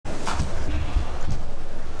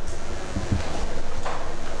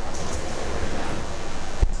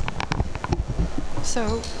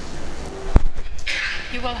So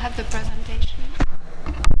you will have the presentation.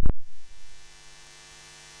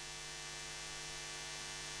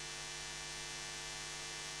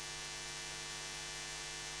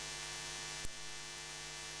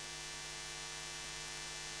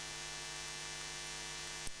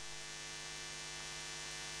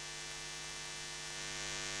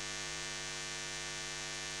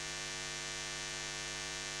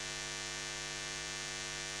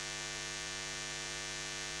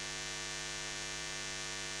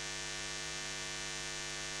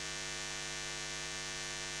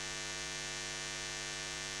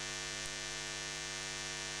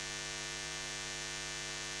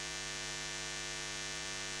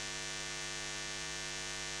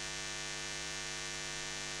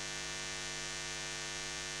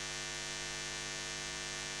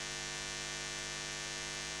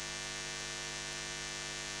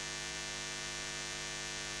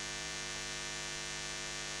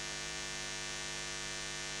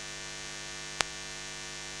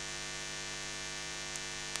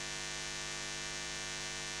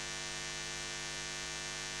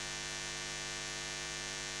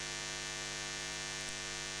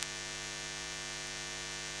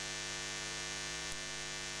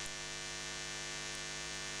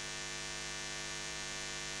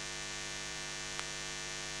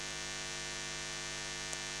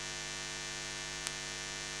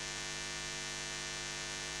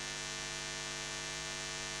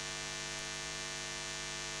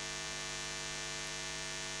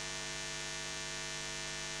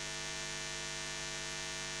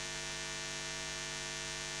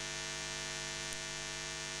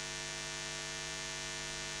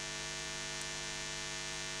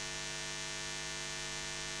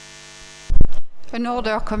 An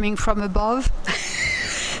order coming from above.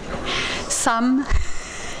 Sam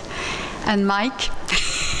and Mike.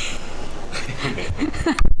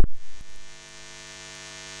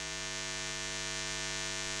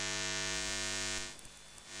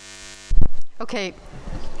 Okay,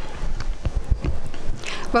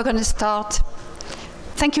 we're going to start.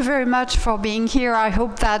 Thank you very much for being here. I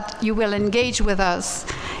hope that you will engage with us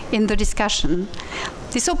in the discussion.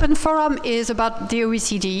 This open forum is about the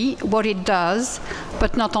OECD, what it does,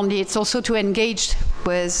 but not only, it's also to engage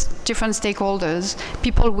with different stakeholders,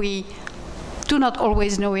 people we do not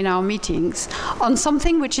always know in our meetings, on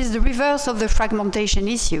something which is the reverse of the fragmentation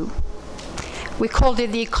issue. We called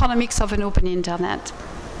it the economics of an open internet.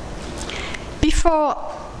 Before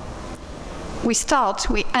we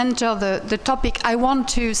enter the topic, I want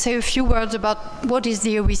to say a few words about what is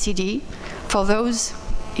the OECD, for those,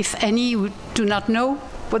 if any, who do not know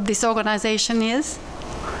what this organization is.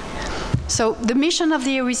 So the mission of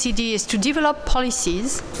the OECD is to develop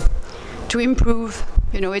policies to improve,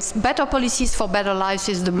 it's better policies for better lives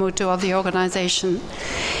is the motto of the organization.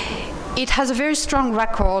 It has a very strong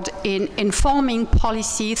record in informing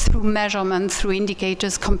policy through measurement, through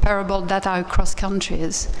indicators, comparable data across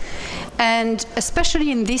countries. And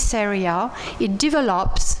especially in this area, it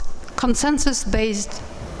develops consensus-based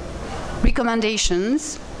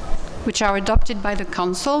recommendations which are adopted by the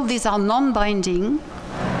Council. These are non-binding,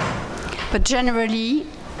 but generally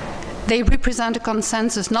they represent a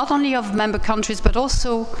consensus not only of member countries but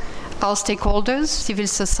also our stakeholders, civil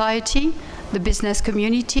society, the business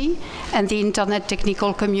community, and the internet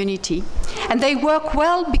technical community. And they work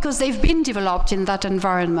well because they've been developed in that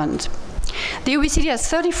environment. The OECD has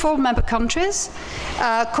 34 member countries,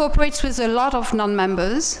 cooperates with a lot of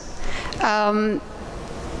non-members.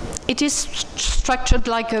 It is structured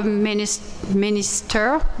like a ministry,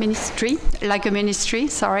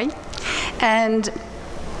 and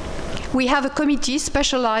we have a committee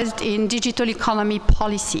specialized in digital economy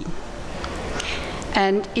policy.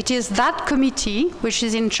 And it is that committee which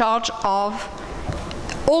is in charge of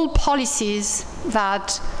all policies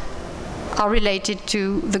that are related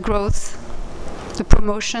to the growth, the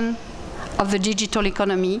promotion of the digital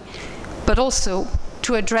economy, but also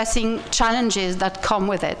to addressing challenges that come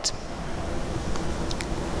with it.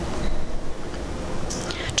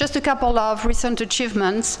 Just a couple of recent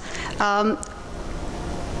achievements.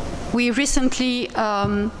 We recently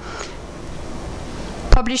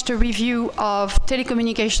published a review of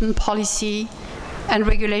telecommunication policy and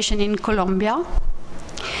regulation in Colombia.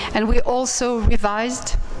 And we also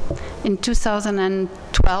revised in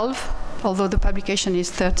 2012, although the publication is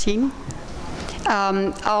 13,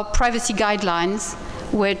 our privacy guidelines,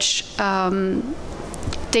 which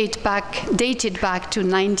dated back to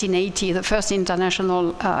 1980, the first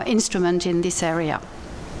international instrument in this area.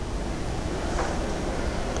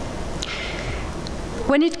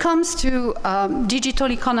 When it comes to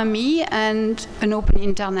digital economy and an open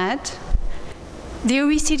internet, The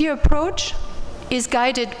OECD approach is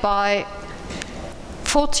guided by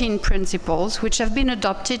 14 principles, which have been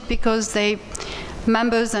adopted because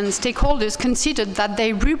members and stakeholders considered that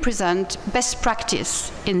they represent best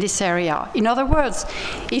practice in this area. In other words,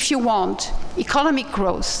 if you want economic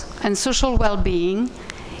growth and social well-being,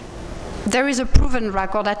 there is a proven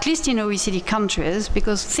record, at least in OECD countries,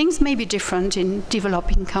 because things may be different in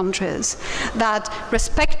developing countries, that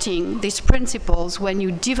respecting these principles when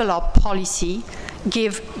you develop policy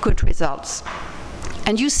give good results.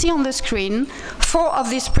 And you see on the screen 4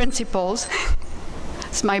 of these principles.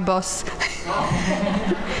 It's my boss.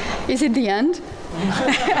 Is it the end?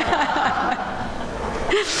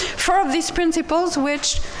 4 of these principles,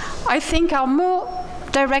 which I think are more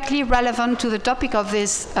directly relevant to the topic of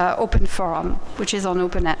this open forum, which is on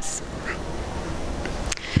openness.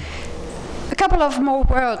 A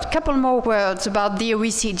couple more words about the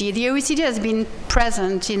OECD. The OECD has been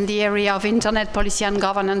present in the area of internet policy and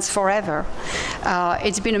governance forever.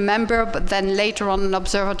 It's been a member, but then later on an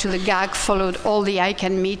observer to the GAG, followed all the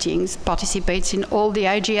ICANN meetings, participates in all the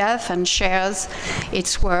IGF, and shares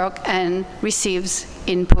its work and receives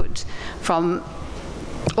input from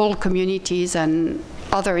all communities and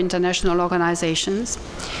other international organizations.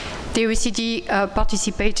 The OECD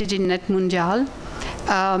participated in Net Mundial.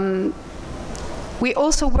 We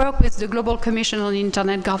also work with the Global Commission on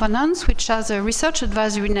Internet Governance, which has a research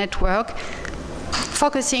advisory network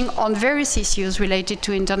focusing on various issues related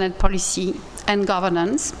to internet policy and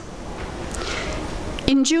governance.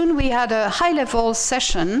 In June, we had a high-level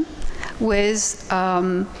session with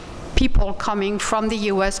people coming from the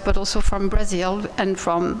US, but also from Brazil and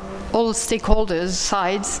from all stakeholders'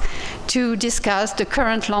 sides to discuss the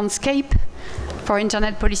current landscape for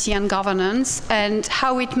internet policy and governance and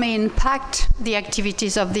how it may impact the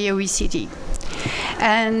activities of the OECD.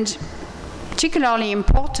 And particularly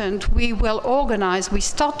important, we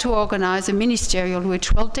start to organize a ministerial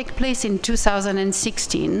which will take place in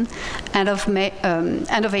 2016, end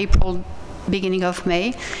of April, beginning of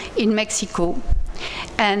May, in Mexico.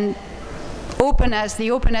 And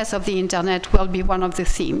the openness of the internet will be one of the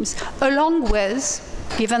themes, along with,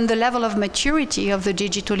 given the level of maturity of the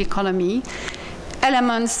digital economy,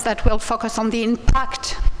 elements that will focus on the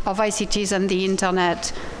impact of ICTs and the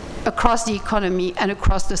internet across the economy and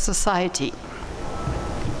across the society.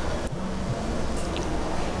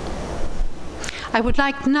 I would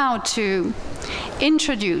like now to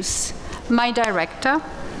introduce my director,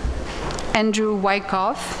 Andrew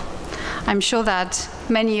Wyckoff. I'm sure that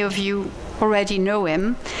many of you already know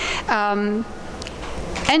him.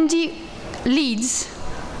 Andy leads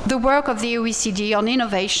the work of the OECD on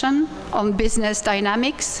innovation, on business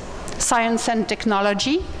dynamics, science and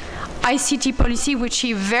technology, ICT policy, which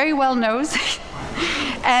he very well knows,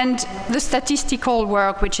 and the statistical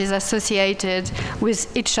work which is associated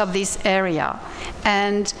with each of these areas.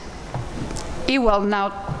 And he will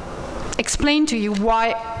now explain to you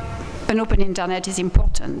why an open internet is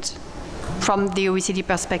important from the OECD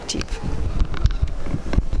perspective.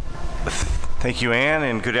 Thank you, Anne,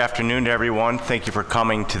 and good afternoon to everyone. Thank you for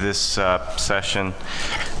coming to this session.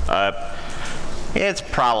 It's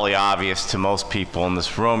probably obvious to most people in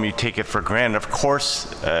this room. You take it for granted, of course,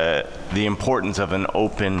 the importance of an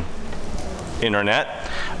open internet.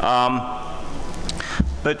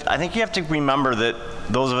 But I think you have to remember that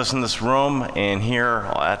those of us in this room and here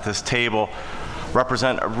at this table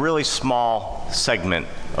represent a really small segment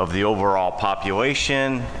of the overall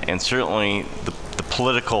population and certainly the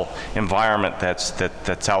political environment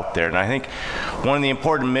that's out there. And I think one of the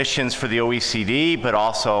important missions for the OECD, but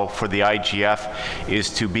also for the IGF, is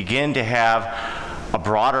to begin to have a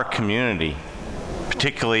broader community,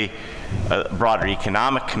 particularly a broader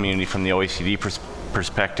economic community from the OECD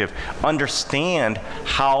perspective, understand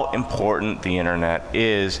how important the internet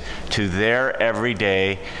is to their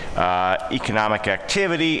everyday economic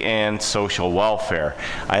activity and social welfare.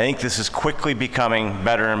 I think this is quickly becoming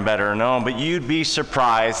better and better known, but you'd be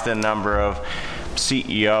surprised the number of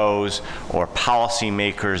CEOs or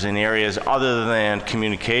policymakers in areas other than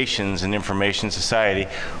communications and information society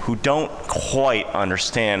who don't quite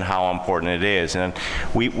understand how important it is. And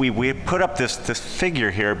we put up this figure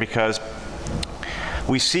here because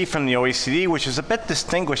we see from the OECD, which is a bit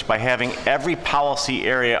distinguished by having every policy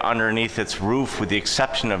area underneath its roof with the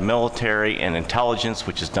exception of military and intelligence,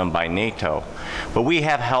 which is done by NATO. But we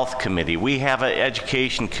have health committee, we have an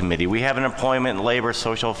education committee, we have an employment and labor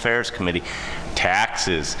social affairs committee.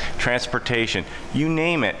 taxes, transportation, you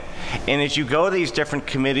name it. And as you go to these different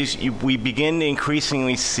committees, we begin to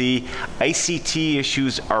increasingly see ICT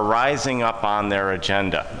issues are rising up on their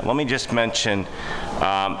agenda. Let me just mention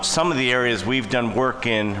some of the areas we've done work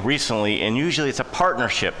in recently, and usually it's a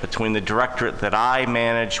partnership between the directorate that I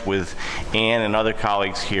manage with Ann and other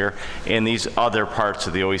colleagues here and these other parts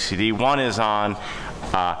of the OECD. One is on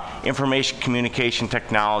information communication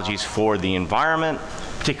technologies for the environment,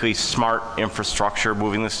 particularly smart infrastructure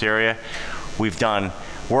moving this area. We've done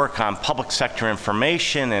work on public sector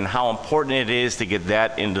information and how important it is to get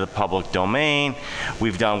that into the public domain.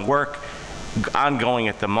 We've done work ongoing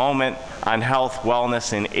at the moment on health,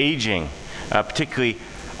 wellness, and aging, particularly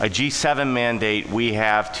a G7 mandate we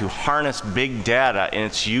have to harness big data and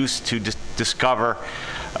its use to discover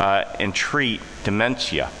and treat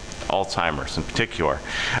dementia, Alzheimer's in particular.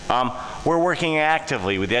 We're working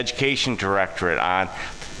actively with the Education Directorate on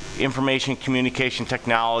information communication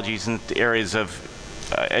technologies in the areas of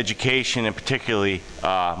education, and particularly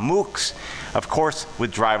MOOCs, of course,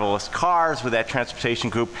 with driverless cars, with that transportation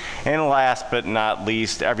group, and last but not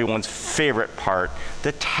least, everyone's favorite part,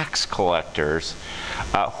 the tax collectors,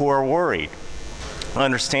 who are worried,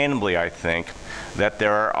 understandably, I think, that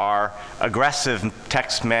there are aggressive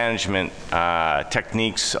tax management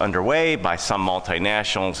techniques underway by some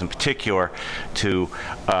multinationals in particular to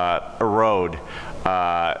erode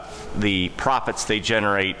the profits they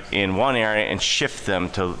generate in one area and shift them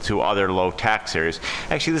to other low tax areas.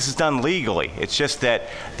 Actually, this is done legally. It's just that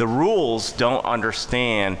the rules don't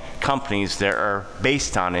understand companies that are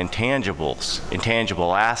based on intangibles,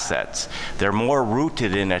 intangible assets. They're more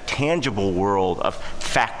rooted in a tangible world of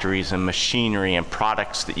factories and machinery and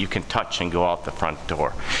products that you can touch and go out the front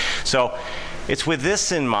door. So it's with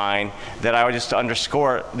this in mind that I would just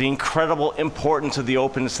underscore the incredible importance of the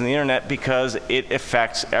openness of the internet, because it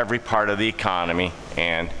affects every part of the economy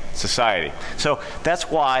and society. So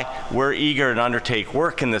that's why we're eager to undertake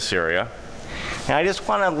work in this area. And I just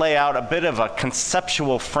want to lay out a bit of a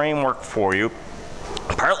conceptual framework for you,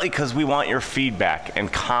 partly because we want your feedback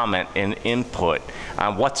and comment and input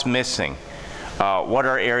on what's missing. What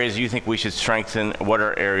are areas you think we should strengthen? What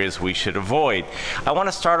are areas we should avoid? I want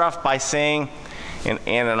to start off by saying, and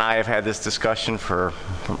Ann and I have had this discussion for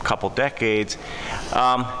a couple decades,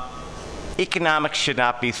 economics should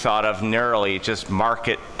not be thought of narrowly just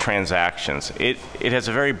market transactions. It has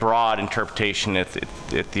a very broad interpretation at the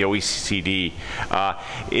OECD.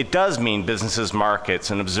 It does mean businesses, markets,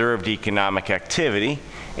 and observed economic activity.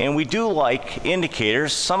 And we do like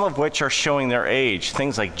indicators, some of which are showing their age,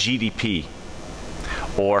 things like GDP.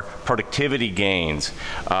 Or productivity gains.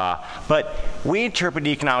 But we interpret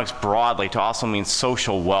economics broadly to also mean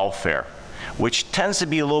social welfare, which tends to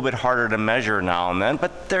be a little bit harder to measure now and then,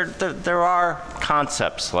 but there are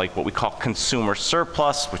concepts like what we call consumer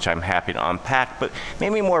surplus, which I'm happy to unpack, but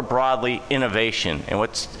maybe more broadly, innovation, and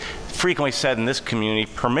what's frequently said in this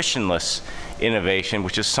community, permissionless innovation,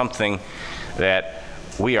 which is something that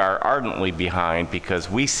we are ardently behind, because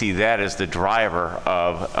we see that as the driver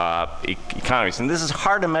of economies. And this is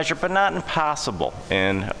hard to measure, but not impossible.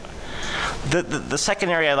 And the second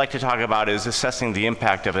area I'd like to talk about is assessing the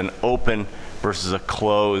impact of an open versus a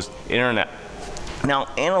closed internet. Now,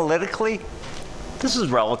 analytically, this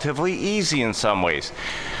is relatively easy in some ways.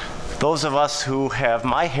 Those of us who have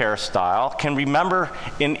my hairstyle can remember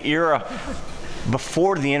an era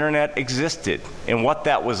before the internet existed and what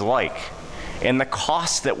that was like, and the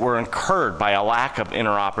costs that were incurred by a lack of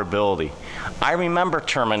interoperability. I remember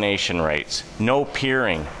termination rates, no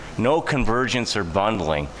peering, no convergence or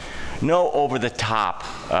bundling, no over-the-top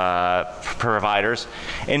providers,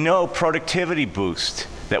 and no productivity boost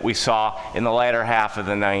that we saw in the latter half of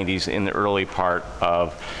the 90s, in the early part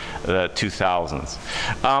of the 2000s.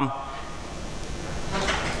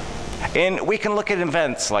 And we can look at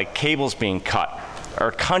events like cables being cut, or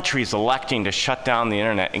countries electing to shut down the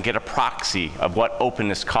internet, and get a proxy of what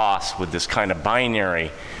openness costs with this kind of binary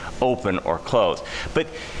open or closed. But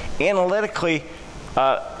analytically,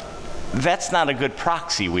 that's not a good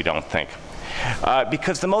proxy, we don't think.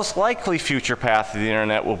 Because the most likely future path of the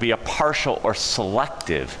internet will be a partial or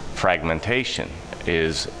selective fragmentation,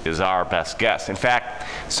 is our best guess. In fact,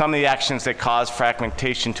 some of the actions that cause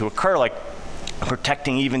fragmentation to occur, like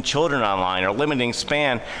protecting even children online or limiting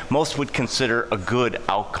span, most would consider a good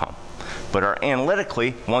outcome, but are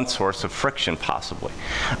analytically one source of friction, possibly.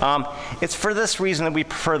 It's for this reason that we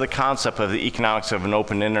prefer the concept of the economics of an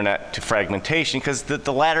open internet to fragmentation, because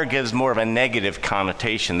the latter gives more of a negative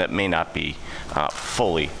connotation that may not be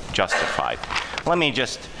fully justified. Let me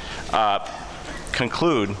just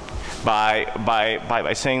conclude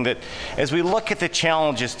by saying that as we look at the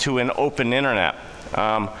challenges to an open internet,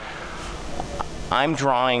 I'm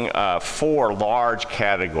drawing 4 large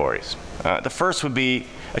categories. The first would be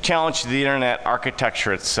a challenge to the internet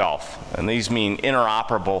architecture itself, and these mean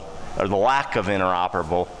interoperable, or the lack of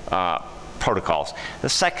interoperable protocols. The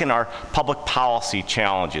second are public policy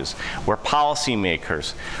challenges, where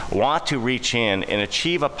policymakers want to reach in and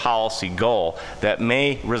achieve a policy goal that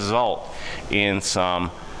may result in some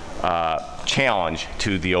challenge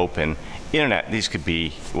to the open internet. These could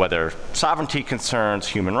be whether sovereignty concerns,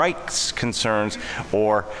 human rights concerns,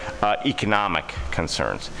 or economic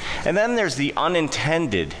concerns. And then there's the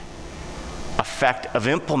unintended effect of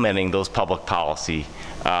implementing those public policy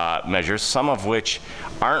measures, some of which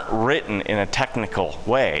aren't written in a technical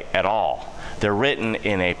way at all. They're written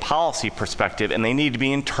in a policy perspective, and they need to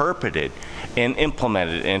be interpreted and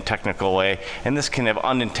implemented in a technical way, and this can have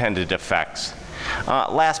unintended effects.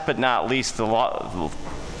 Last but not least, the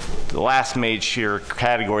last major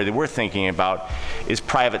category that we're thinking about is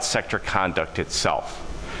private sector conduct itself.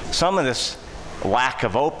 Some of this lack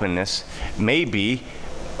of openness may be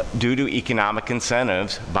due to economic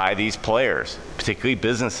incentives by these players, particularly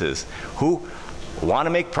businesses, who want to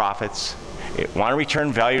make profits, want to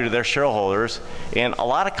return value to their shareholders, and a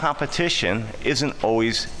lot of competition isn't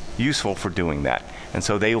always useful for doing that. And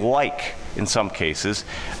so they like, in some cases,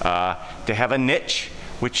 to have a niche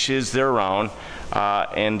which is their own,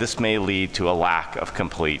 and this may lead to a lack of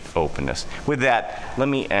complete openness. With that, let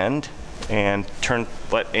me end and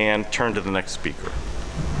let Anne turn to the next speaker.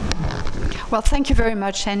 Well, thank you very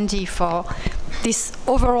much, Andy, for this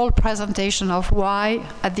overall presentation of why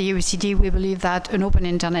at the OECD we believe that an open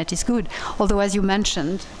internet is good. Although, as you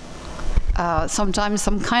mentioned, sometimes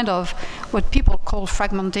some kind of what people call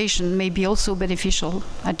fragmentation may be also beneficial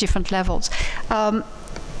at different levels.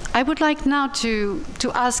 I would like now to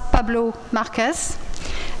ask Pablo Marquez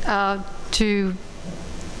to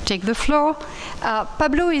take the floor.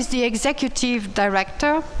 Pablo is the Executive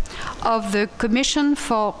Director of the Commission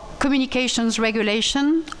for Communications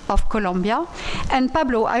Regulation of Colombia. And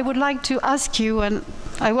Pablo, I would like to ask you, and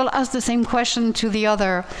I will ask the same question to the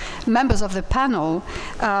other members of the panel,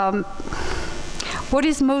 what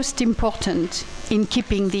is most important in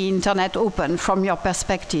keeping the internet open from your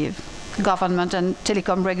perspective, government and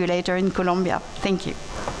telecom regulator in Colombia? Thank you.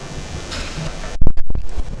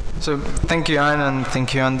 So thank you, Anne, and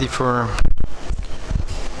thank you, Andy, for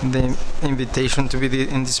the invitation to be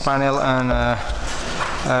in this panel. And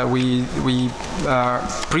we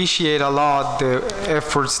appreciate a lot the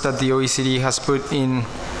efforts that the OECD has put in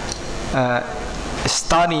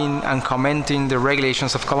studying and commenting the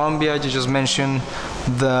regulations of Colombia. You just mentioned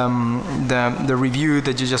the review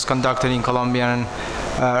that you just conducted in Colombian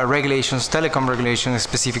regulations, telecom regulations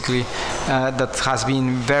specifically, that has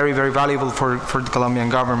been very, very valuable for the Colombian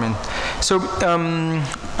government. So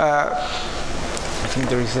I think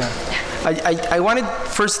there is I wanted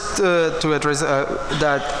first to address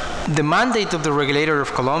that the mandate of the regulator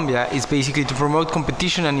of Colombia is basically to promote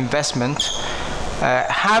competition and investment,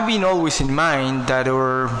 having always in mind that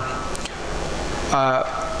our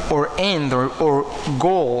end or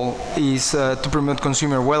goal is to promote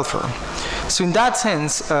consumer welfare. So in that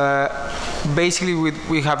sense, basically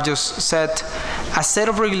we have just set a set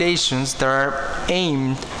of regulations that are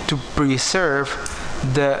aimed to preserve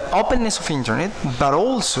the openness of internet, but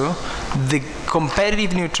also the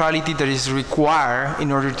competitive neutrality that is required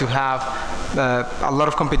in order to have a lot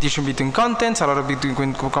of competition between contents, a lot of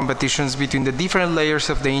competitions between the different layers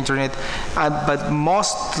of the internet, but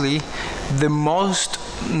mostly the most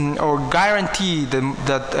or guarantee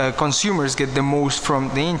that consumers get the most from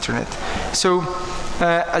the internet. So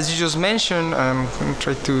as you just mentioned, I'm going to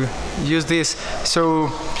try to use this. So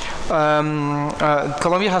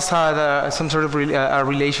Colombia has had some sort of a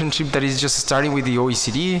relationship that is just starting with the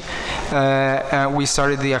OECD. We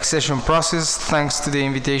started the accession process thanks to the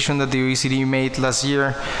invitation that the OECD made last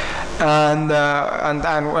year, and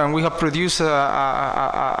we have produced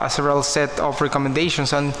a several set of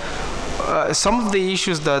recommendations. And some of the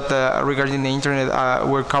issues that regarding the internet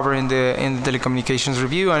were covered in the telecommunications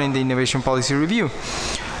review and in the innovation policy review.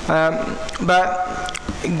 But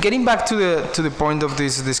getting back to the point of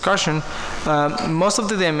this discussion, most of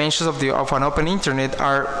the dimensions of an open internet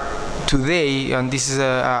are today, and this is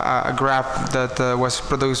a graph that was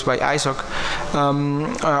produced by ISOC,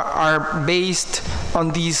 are based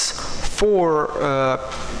on these 4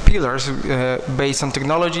 pillars based on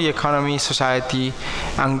technology, economy, society,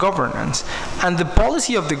 and governance. And the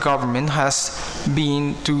policy of the government has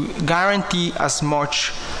been to guarantee as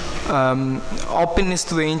much openness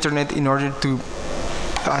to the internet in order to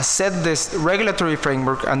set this regulatory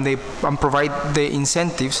framework and provide the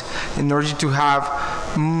incentives in order to have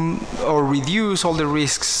or reduce all the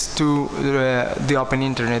risks to the open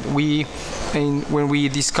internet. When we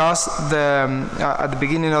discussed at the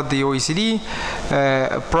beginning of the OECD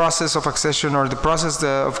process of accession, or the process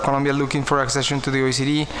of Colombia looking for accession to the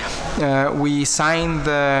OECD, we signed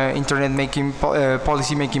the internet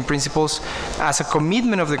policy making principles as a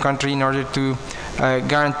commitment of the country in order to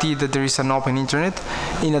guarantee that there is an open internet.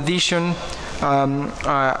 In addition, and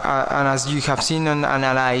as you have seen and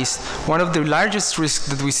analyzed, one of the largest risks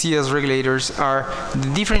that we see as regulators are the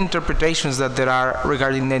different interpretations that there are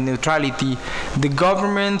regarding net neutrality. The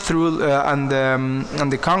government through and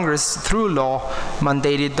the Congress through law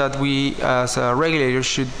mandated that we as regulators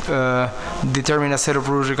should determine a set of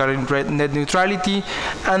rules regarding net neutrality,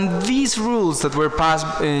 and these rules that were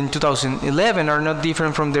passed in 2011 are not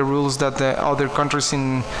different from the rules that the other countries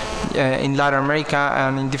in Latin America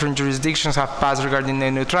and in different jurisdictions have passed regarding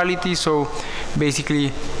net neutrality. So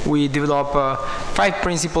basically we develop 5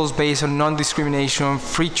 principles based on non-discrimination,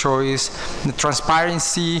 free choice, the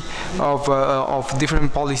transparency of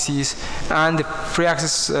different policies, and the free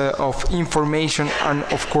access of information, and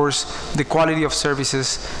of course the quality of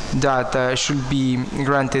services that should be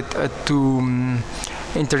granted to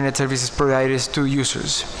internet services providers to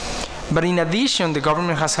users. But in addition, the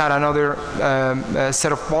government has had another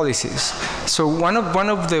set of policies. So one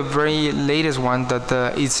of the very latest ones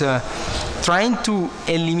that is trying to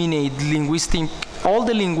eliminate all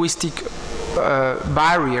the linguistic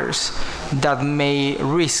barriers that may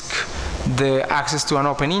risk the access to an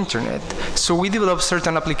open internet. So we develop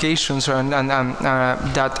certain applications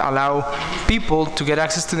that allow people to get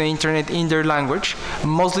access to the internet in their language.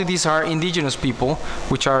 Mostly these are indigenous people,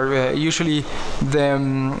 which are usually the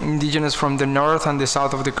indigenous from the north and the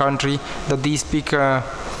south of the country, that they speak a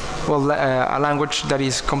language that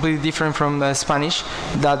is completely different from Spanish,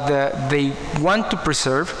 that they want to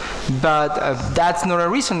preserve, but that's not a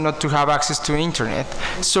reason not to have access to internet.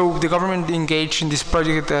 So the government engaged in this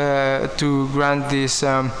project to grant these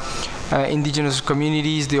indigenous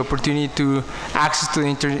communities the opportunity to access to the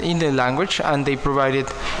internet in the language, and they provided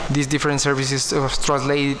these different services to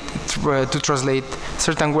translate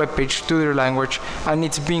certain web page to their language, and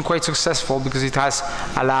it's been quite successful because it has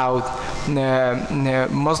allowed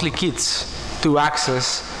mostly kids to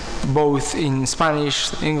access both in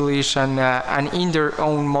Spanish, English, and in their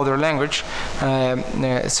own mother language,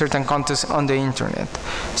 certain contents on the internet.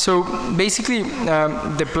 So basically,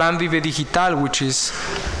 the Plan Vive Digital, which is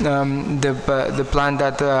the plan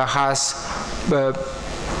that has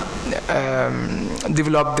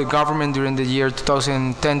developed the government during the year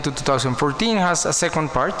 2010 to 2014, has a second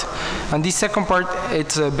part, and this second part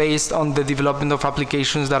it's based on the development of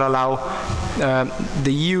applications that allow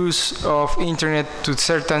the use of internet to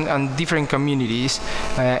certain and different communities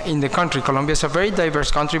in the country. Colombia is a very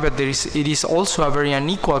diverse country, but it is also a very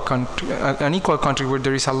unequal country where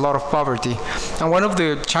there is a lot of poverty. And one of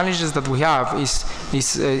the challenges that we have is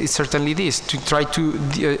certainly this, to try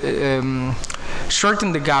to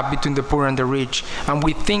shorten the gap between the poor and the rich. And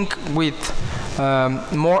we think with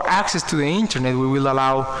more access to the internet, we will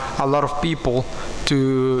allow a lot of people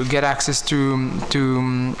to get access to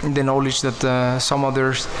the knowledge that some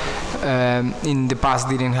others in the past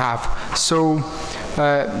didn't have. So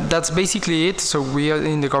that's basically it. So we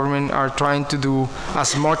in the government are trying to do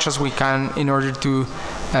as much as we can in order to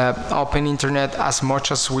open internet as much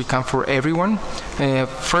as we can for everyone.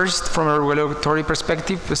 First, from a regulatory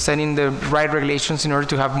perspective, setting the right regulations in order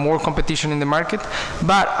to have more competition in the market,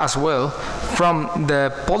 but as well from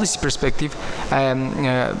the policy perspective,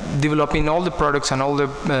 developing all the products and all the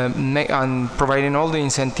and providing all the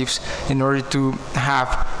incentives in order to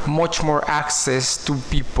have much more access to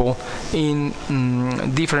people in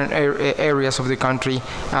different areas of the country,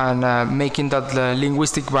 and making that the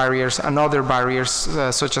linguistic barriers and other barriers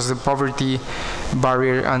such as the poverty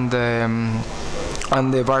barrier and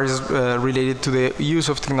the barriers related to the use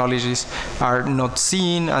of technologies are not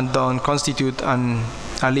seen and don't constitute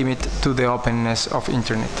a limit to the openness of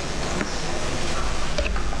internet.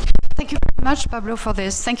 Thank you very much, Pablo, for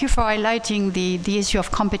this. Thank you for highlighting the issue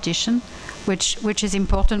of competition, which is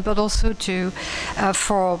important, but also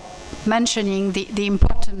for mentioning the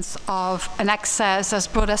importance of an access as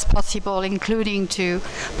broad as possible, including to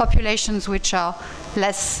populations which are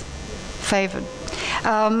less favored.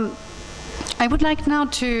 I would like now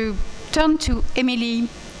to turn to Emily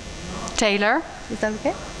Taylor. Is that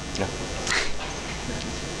okay? Yeah.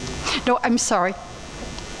 No, I'm sorry.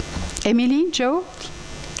 Emily, Joe?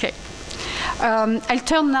 Okay. I'll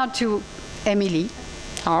turn now to Emily.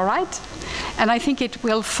 All right. And I think it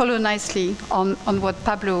will follow nicely on what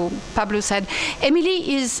Pablo said.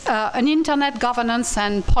 Emily is an internet governance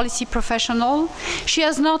and policy professional. She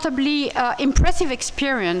has notably impressive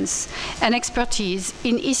experience and expertise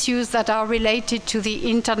in issues that are related to the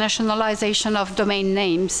internationalization of domain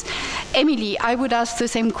names. Emily, I would ask the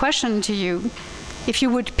same question to you, if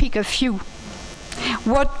you would pick a few.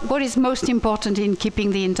 What is most important in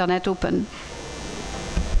keeping the internet open?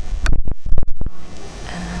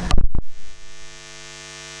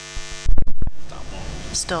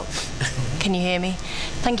 Stop. Can you hear me?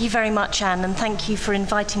 Thank you very much, Anne, and thank you for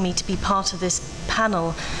inviting me to be part of this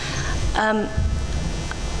panel.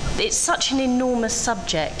 It's such an enormous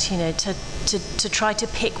subject, you know, to try to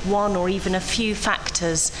pick one or even a few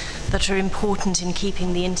factors that are important in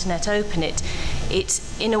keeping the internet open.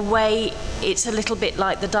 It's in a way, it's a little bit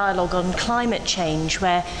like the dialogue on climate change,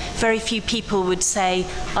 where very few people would say,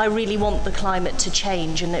 I really want the climate to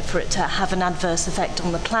change and for it to have an adverse effect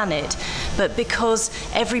on the planet. But because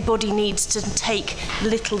everybody needs to take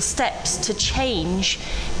little steps to change,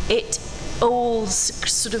 it all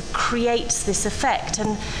sort of creates this effect.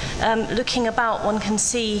 And looking about, one can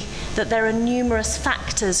see that there are numerous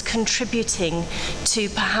factors contributing to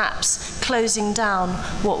perhaps closing down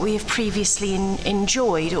what we have previously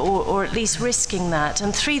enjoyed, or at least risking that.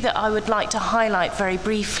 And three that I would like to highlight very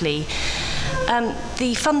briefly.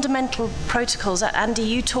 The fundamental protocols, Andy,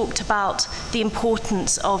 you talked about the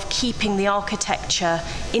importance of keeping the architecture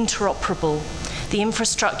interoperable. The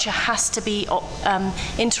infrastructure has to be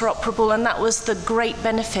interoperable, and that was the great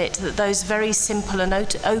benefit that those very simple and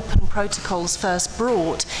open protocols first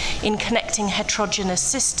brought in connecting heterogeneous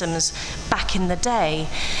systems back in the day.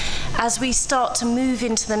 As we start to move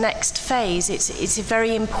into the next phase, it's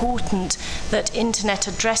very important that internet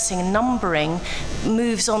addressing and numbering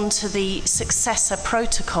moves on to the successor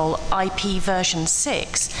protocol, IP version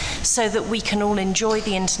 6, so that we can all enjoy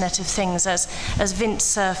the Internet of Things, as Vint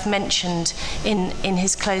Cerf mentioned in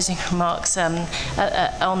his closing remarks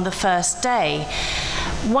on the first day.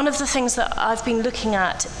 One of the things that I've been looking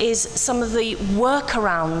at is some of the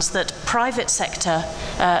workarounds that private sector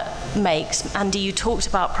makes. Andy, you talked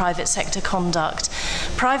about private sector conduct.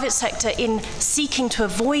 Private sector, in seeking to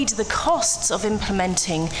avoid the costs of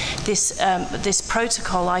implementing this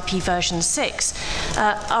protocol, IP version 6,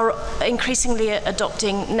 are increasingly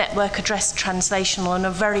adopting network address translation on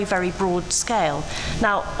a very, very broad scale.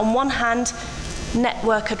 Now, on one hand,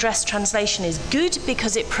 network address translation is good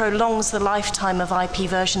because it prolongs the lifetime of IP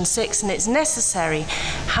version 6 and it's necessary.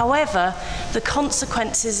 However, the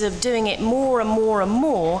consequences of doing it more and more and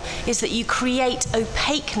more is that you create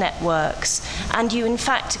opaque networks and you in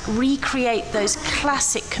fact recreate those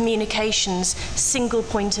classic communications single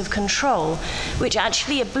point of control, which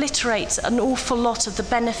actually obliterates an awful lot of the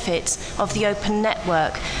benefits of the open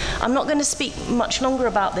network. I'm not going to speak much longer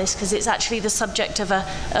about this because it's actually the subject of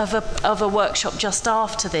a workshop just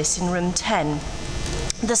after this in room 10.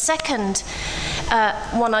 The second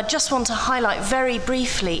one I just want to highlight very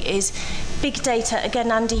briefly is big data.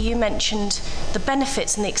 Again, Andy, you mentioned the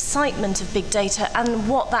benefits and the excitement of big data and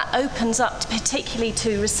what that opens up, particularly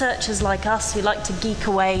to researchers like us who like to geek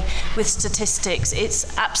away with statistics.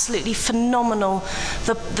 It's absolutely phenomenal,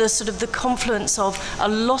 the sort of the confluence of a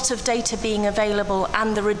lot of data being available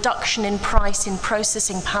and the reduction in price in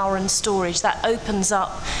processing power and storage. That opens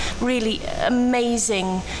up really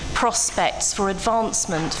amazing prospects for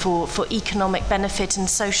advancement, for economic benefit and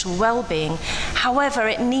social well-being. However,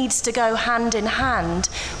 it needs to go hand in hand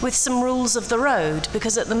with some rules of the road,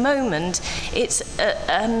 because at the moment it's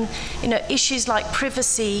issues like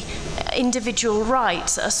privacy, individual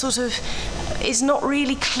rights are sort of, it's not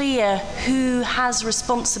really clear who has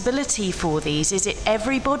responsibility for these. Is it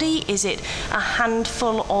everybody? Is it a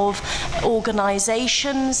handful of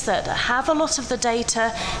organizations that have a lot of the data?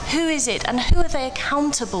 Who is it and who are they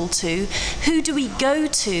accountable to? Who do we go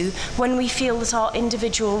to when we feel that our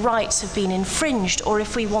individual rights have been infringed, or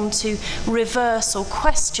if we want to reverse or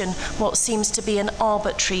question what seems to be an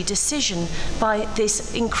arbitrary decision by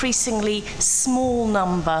this increasingly small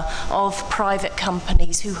number of private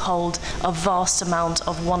companies who hold a vast amount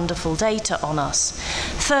of wonderful data on us.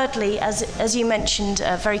 Thirdly, as you mentioned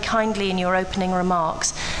very kindly in your opening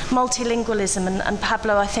remarks, multilingualism, and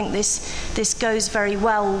Pablo, I think this goes very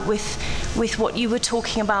well with what you were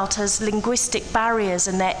talking about as linguistic barriers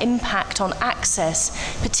and their impact on access,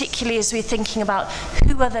 particularly as we're thinking about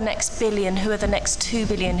who are the next billion, who are the next 2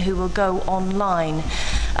 billion who will go online.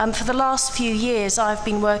 For the last few years, I've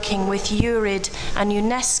been working with URID and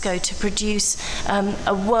UNESCO to produce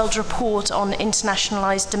a world report on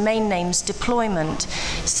internationalized domain names deployment.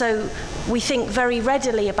 So we think very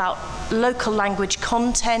readily about local language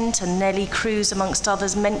content, and Nellie Cruz, amongst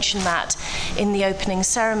others, mentioned that in the opening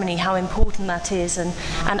ceremony, how important that is, and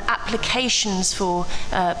applications for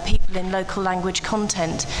people in local language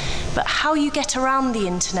content. But how you get around the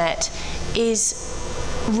internet is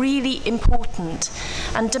really important,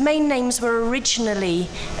 and domain names were originally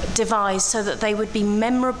devised so that they would be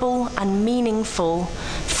memorable and meaningful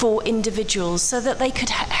for individuals, so that they could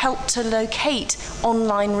help to locate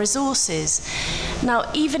online resources.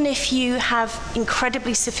 Now, even if you have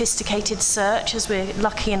incredibly sophisticated search, as we're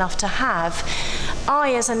lucky enough to have,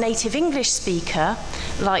 I, as a native English speaker,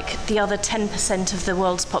 like the other 10% of the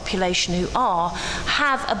world's population who are,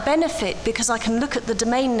 have a benefit because I can look at the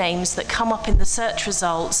domain names that come up in the search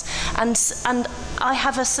results, and I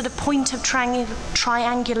have a sort of point of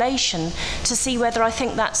triangulation to see whether I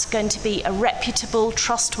think that's going to be a reputable,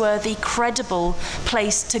 trustworthy, credible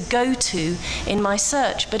place to go to in my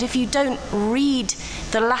search. But if you don't read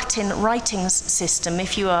the Latin writing system,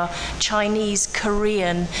 if you are Chinese,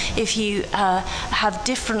 Korean, if you have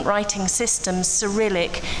different writing systems,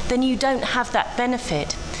 Cyrillic, then you don't have that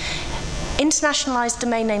benefit. Internationalized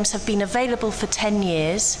domain names have been available for 10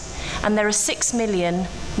 years, and there are 6 million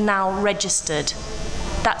now registered.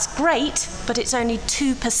 That's great, but it's only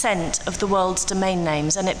 2% of the world's domain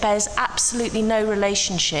names, and it bears absolutely no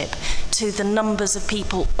relationship to the numbers of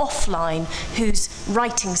people offline whose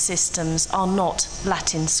writing systems are not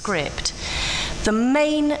Latin script. The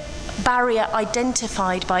main barrier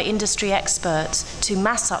identified by industry experts to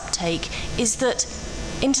mass uptake is that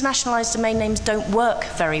internationalized domain names don't work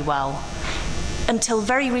very well. Until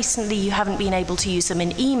very recently, you haven't been able to use them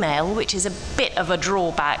in email, which is a bit of a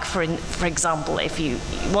drawback. For example, if you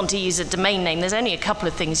want to use a domain name, there's only a couple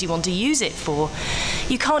of things you want to use it for.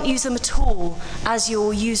 You can't use them at all as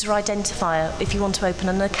your user identifier if you want to open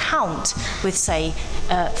an account with, say,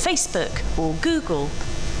 Facebook or Google.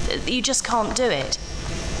 You just can't do it.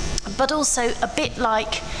 But also, a bit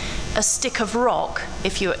like a stick of rock,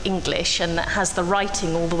 if you're English, and that has the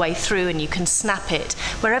writing all the way through and you can snap it.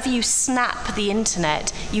 Wherever you snap the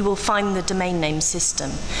internet, you will find the domain name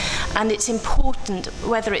system. And it's important,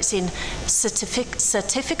 whether it's in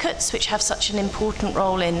certificates, which have such an important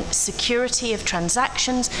role in security of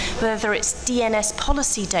transactions, whether it's DNS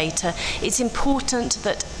policy data, it's important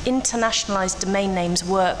that internationalized domain names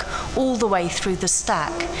work all the way through the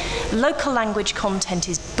stack. Local language content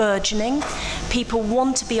is burgeoning. People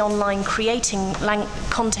want to be online creating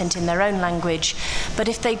content in their own language, but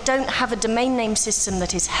if they don't have a domain name system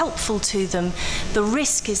that is helpful to them, the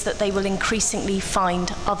risk is that they will increasingly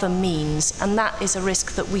find other means, and that is a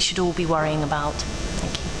risk that we should all be worrying about.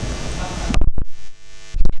 Thank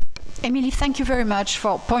you. Emily, thank you very much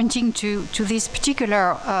for pointing to these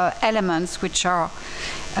particular elements which are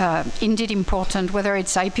indeed important, whether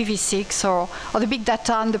it's IPv6 or the big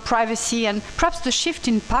data and the privacy, and perhaps the shift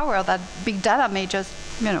in power that big data may just,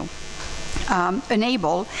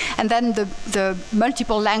 enable, and then the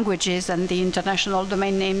multiple languages and the international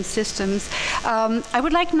domain name systems. I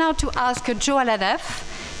would like now to ask Joe Aladef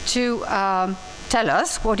to tell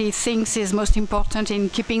us what he thinks is most important in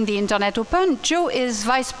keeping the internet open. Joe is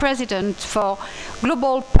Vice President for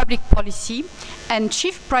Global Public Policy and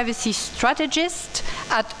Chief Privacy Strategist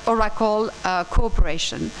at Oracle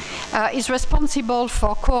Corporation. Is responsible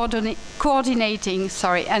for coordinating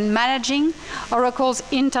and managing Oracle's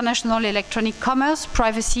international electronic commerce,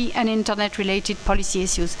 privacy, and internet-related policy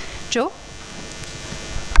issues. Joe?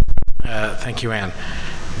 Thank you, Anne.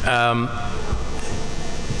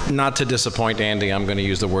 Not to disappoint Andy, I'm going to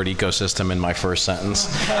use the word ecosystem in my first sentence.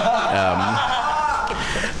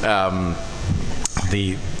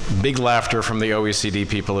 The big laughter from the OECD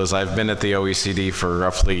people is I've been at the OECD for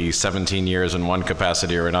roughly 17 years in one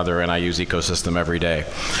capacity or another, and I use ecosystem every day.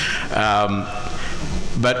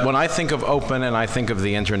 But when I think of open and I think of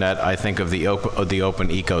the internet, I think of the open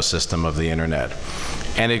ecosystem of the internet.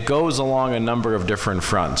 And it goes along a number of different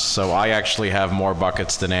fronts. So I actually have more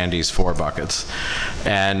buckets than Andy's 4 buckets.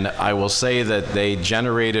 And I will say that they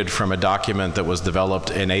generated from a document that was developed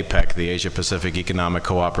in APEC, the Asia Pacific Economic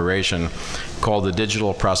Cooperation, called the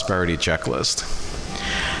Digital Prosperity Checklist.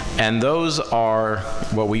 And those are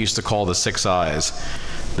what we used to call the 6 I's.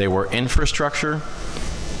 They were infrastructure,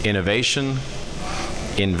 innovation,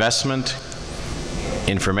 investment,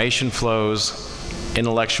 information flows,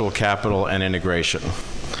 intellectual capital, and integration.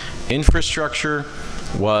 Infrastructure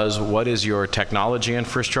was, what is your technology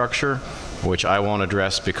infrastructure, which I won't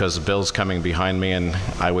address because Bill's coming behind me and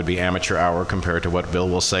I would be amateur hour compared to what Bill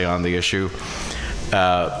will say on the issue.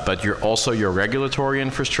 But also your regulatory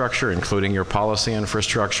infrastructure, including your policy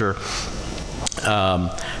infrastructure,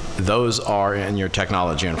 Those are in your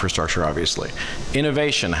technology infrastructure, obviously.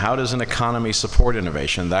 Innovation, how does an economy support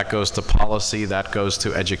innovation? That goes to policy, that goes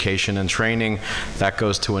to education and training, that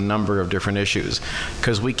goes to a number of different issues.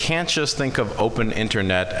 Because we can't just think of open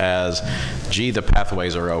internet as, gee, the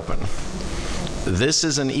pathways are open. This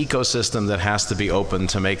is an ecosystem that has to be open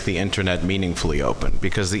to make the internet meaningfully open,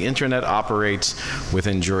 because the internet operates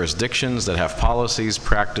within jurisdictions that have policies,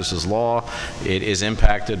 practices law. It is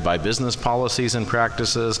impacted by business policies and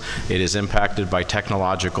practices. It is impacted by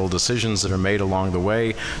technological decisions that are made along the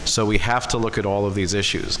way. So we have to look at all of these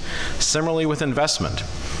issues. Similarly with investment.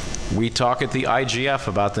 We talk at the IGF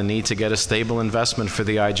about the need to get a stable investment for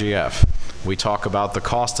the IGF. We talk about the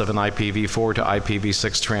cost of an IPv4 to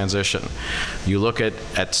IPv6 transition. You look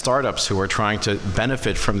at startups who are trying to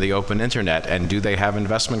benefit from the open internet, and do they have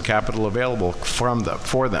investment capital available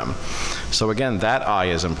for them? So again, that I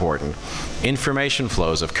is important. Information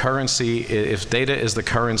flows of currency. If data is the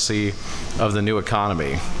currency of the new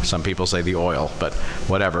economy, some people say the oil, but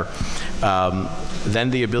whatever, then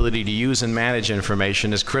the ability to use and manage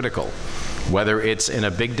information is critical. Whether it's in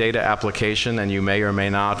a big data application and you may or may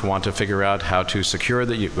not want to figure out how to secure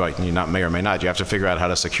the, well, you not may or may not, you have to figure out how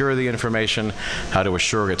to secure the information, how to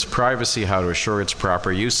assure its privacy, how to assure its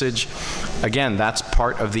proper usage. Again, that's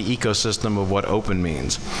part of the ecosystem of what open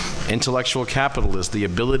means. Intellectual capital is the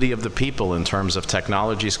ability of the people in terms of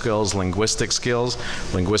technology skills, linguistic skills.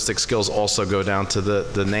 Linguistic skills also go down to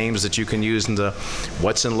the names that you can use and the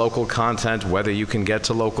what's in local content, whether you can get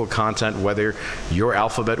to local content, whether your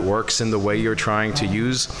alphabet works in the way you're trying to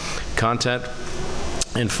use content.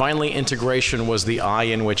 And finally, integration was the I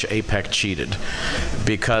in which APEC cheated,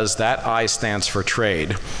 because that I stands for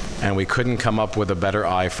trade, and we couldn't come up with a better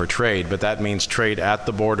I for trade, but that means trade at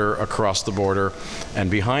the border, across the border, and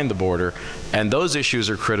behind the border. And those issues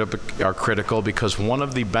are critical because one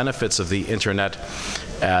of the benefits of the internet,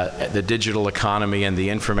 the digital economy, and the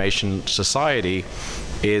information society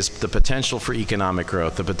is the potential for economic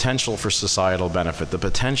growth, the potential for societal benefit, the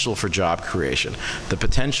potential for job creation, the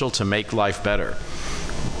potential to make life better.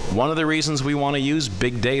 One of the reasons we want to use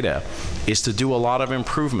big data is to do a lot of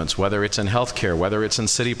improvements, whether it's in healthcare, whether it's in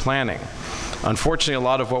city planning. Unfortunately, a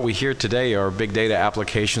lot of what we hear today are big data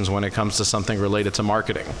applications when it comes to something related to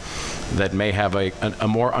marketing that may have a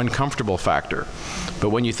more uncomfortable factor. But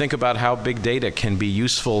when you think about how big data can be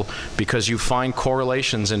useful because you find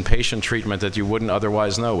correlations in patient treatment that you wouldn't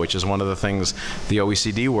otherwise know, which is one of the things the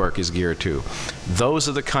OECD work is geared to, those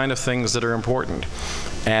are the kind of things that are important.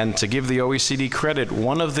 And to give the OECD credit,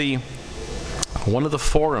 one of the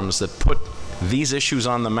forums that put these issues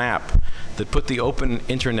on the map, that put the open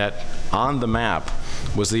internet on the map,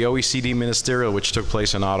 was the OECD Ministerial, which took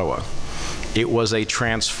place in Ottawa. It was a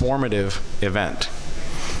transformative event.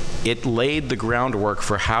 It laid the groundwork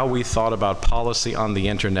for how we thought about policy on the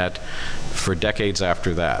internet for decades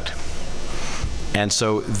after that. And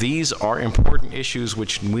so these are important issues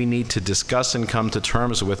which we need to discuss and come to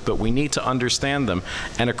terms with, but we need to understand them.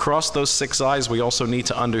 And across those 6 I's, we also need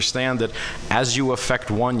to understand that as you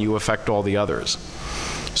affect one, you affect all the others.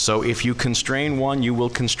 So if you constrain one, you will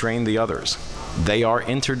constrain the others. They are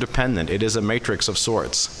interdependent. It is a matrix of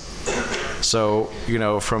sorts. So, you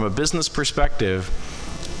know, from a business perspective,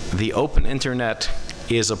 the open internet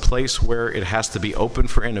is a place where it has to be open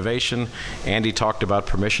for innovation. Andy talked about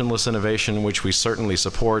permissionless innovation, which we certainly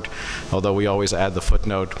support, although we always add the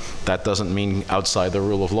footnote, that doesn't mean outside the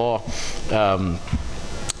rule of law.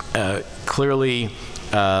 Clearly,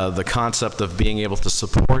 the concept of being able to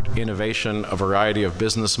support innovation, a variety of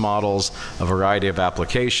business models, a variety of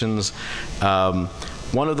applications.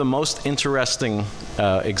 One of the most interesting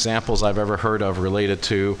examples I've ever heard of related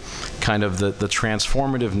to kind of the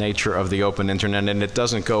transformative nature of the open internet, and it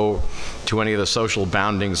doesn't go to any of the social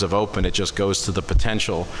boundings of open, it just goes to the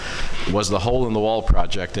potential, was the Hole in the Wall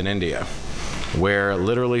project in India, where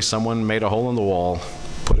literally someone made a hole in the wall,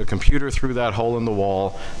 put a computer through that hole in the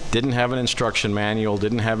wall, didn't have an instruction manual,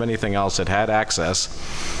 didn't have anything else, it had access,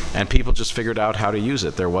 and people just figured out how to use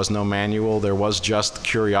it. There was no manual, there was just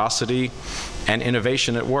curiosity and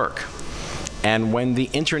innovation at work. And when the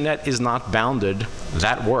internet is not bounded,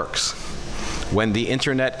 that works. When the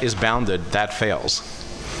internet is bounded, that fails,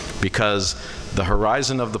 because the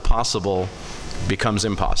horizon of the possible becomes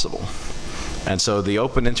impossible. And so the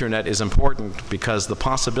open internet is important because the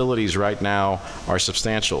possibilities right now are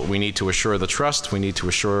substantial. We need to assure the trust, we need to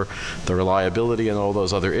assure the reliability and all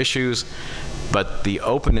those other issues, but the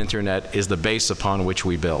open internet is the base upon which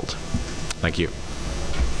we build. Thank you.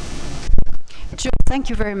 Joe, thank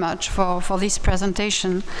you very much for this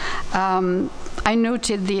presentation. I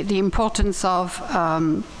noted the importance of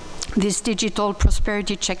this digital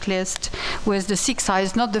prosperity checklist with the 6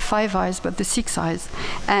 I's, not the 5 I's, but the 6 I's.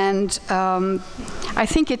 And I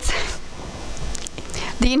think it's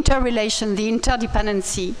the interrelation, the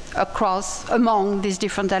interdependency among these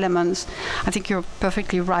different elements. I think you're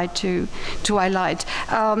perfectly right to highlight.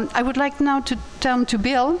 I would like now to turn to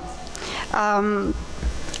Bill,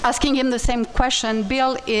 asking him the same question.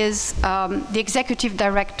 Bill is the executive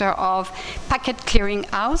director of Packet Clearing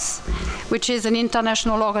House, which is an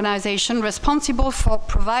international organization responsible for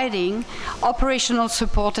providing operational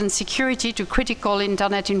support and security to critical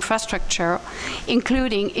internet infrastructure,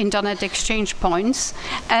 including internet exchange points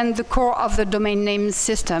and the core of the domain name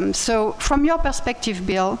system. So from your perspective,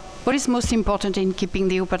 Bill, what is most important in keeping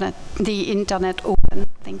the internet open?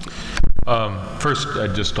 Thank you. First,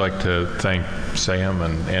 I'd just like to thank Sam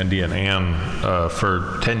and Andy and Anne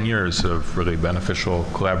for 10 years of really beneficial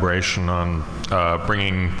collaboration on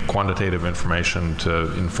bringing quantitative information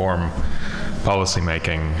to inform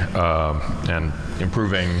policymaking and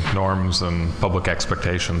improving norms and public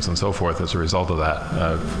expectations and so forth. As a result of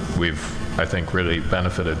that, we've, I think, really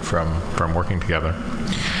benefited from working together.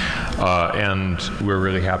 And we're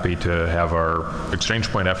really happy to have our exchange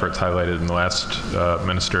point efforts highlighted in the last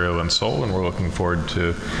ministerial in Seoul, and we're looking forward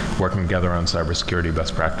to working together on cybersecurity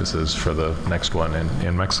best practices for the next one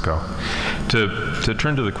in Mexico. To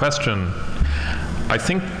turn to the question, I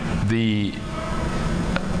think the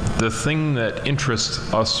thing that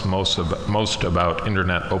interests us most about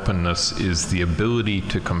internet openness is the ability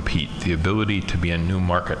to compete, the ability to be a new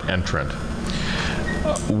market entrant.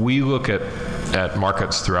 We look at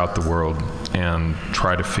markets throughout the world and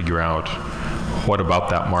try to figure out what about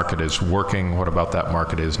that market is working, what about that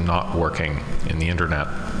market is not working in the internet.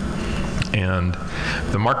 And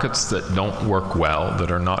the markets that don't work well,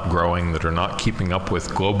 that are not growing, that are not keeping up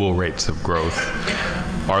with global rates of growth,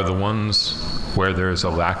 are the ones where there's a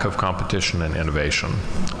lack of competition and innovation,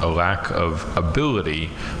 a lack of ability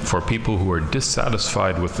for people who are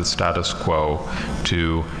dissatisfied with the status quo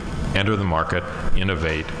to enter the market,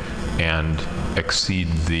 innovate, and exceed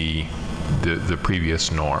the previous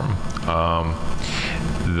norm.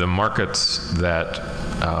 The markets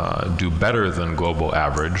that do better than global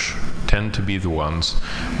average tend to be the ones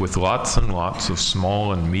with lots and lots of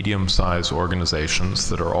small and medium-sized organizations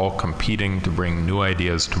that are all competing to bring new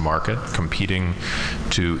ideas to market, competing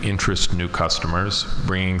to interest new customers,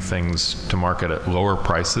 bringing things to market at lower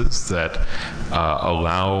prices that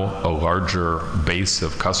allow a larger base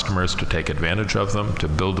of customers to take advantage of them, to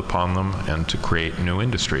build upon them, and to create new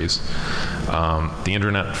industries. The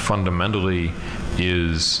internet fundamentally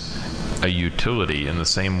is a utility in the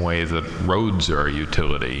same way that roads are a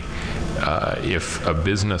utility. If a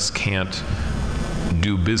business can't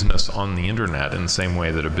do business on the internet in the same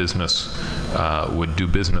way that a business would do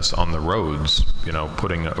business on the roads, you know,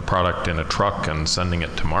 putting a product in a truck and sending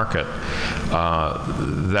it to market,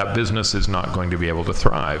 that business is not going to be able to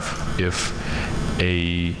thrive. If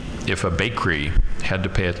a bakery had to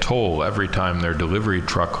pay a toll every time their delivery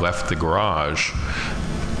truck left the garage,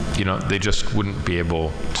 you know, they just wouldn't be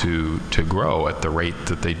able to grow at the rate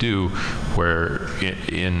that they do where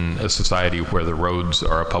in a society where the roads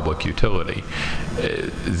are a public utility.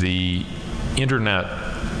 The internet,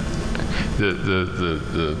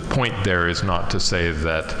 the point there is not to say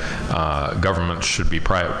that governments should be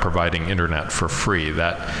providing internet for free.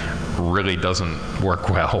 That really doesn't work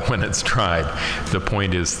well when it's tried. The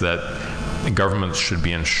point is that governments should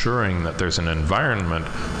be ensuring that there's an environment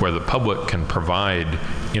where the public can provide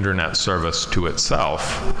internet service to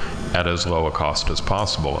itself at as low a cost as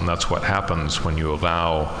possible. And that's what happens when you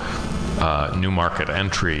allow new market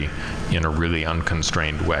entry in a really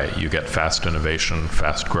unconstrained way. You get fast innovation,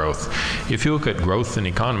 fast growth. If you look at growth in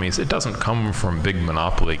economies, it doesn't come from big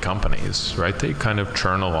monopoly companies, right? They kind of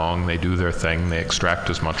churn along, they do their thing, they extract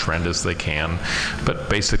as much rent as they can, but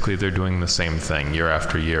basically they're doing the same thing year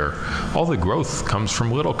after year. All the growth comes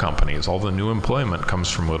from little companies, all the new employment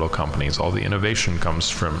comes from little companies, all the innovation comes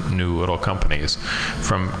from new little companies,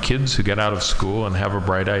 from kids who get out of school and have a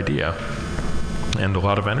bright idea and a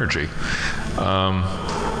lot of energy.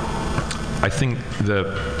 I think that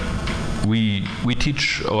we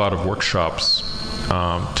teach a lot of workshops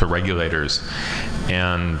to regulators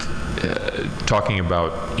and talking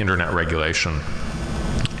about internet regulation.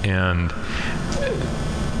 And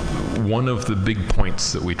one of the big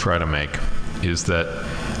points that we try to make is that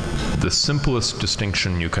the simplest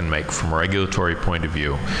distinction you can make from a regulatory point of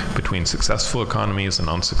view between successful economies and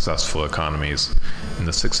unsuccessful economies. In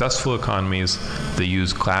the successful economies, they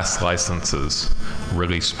use class licenses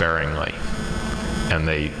really sparingly, and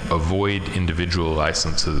they avoid individual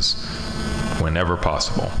licenses whenever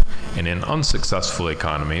possible. And in unsuccessful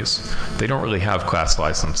economies, they don't really have class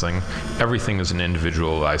licensing. Everything is an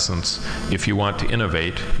individual license. If you want to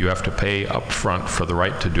innovate, you have to pay up front for the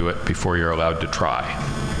right to do it before you're allowed to try.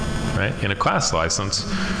 Right? In a class license,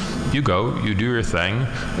 you go, you do your thing.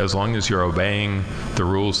 As long as you're obeying the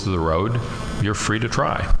rules of the road, you're free to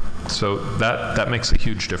try. So that makes a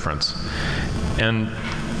huge difference. And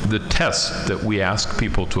the test that we ask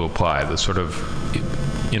people to apply, the sort of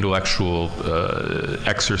intellectual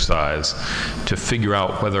exercise to figure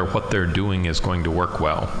out whether what they're doing is going to work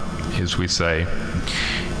well, is we say,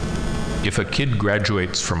 if a kid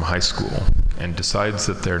graduates from high school and decides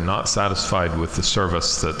that they're not satisfied with the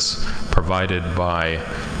service that's provided by,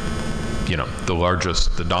 you know,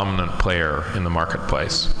 the dominant player in the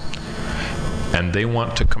marketplace, and they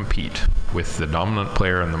want to compete with the dominant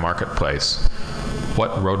player in the marketplace,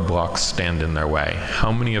 what roadblocks stand in their way?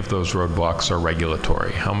 How many of those roadblocks are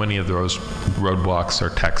regulatory? How many of those roadblocks are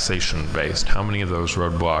taxation-based? How many of those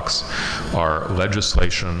roadblocks are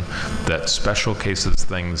legislation that special cases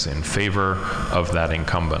things in favor of that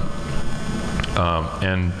incumbent?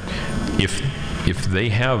 And if they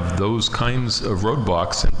have those kinds of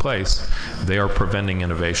roadblocks in place, they are preventing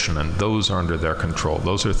innovation, and those are under their control.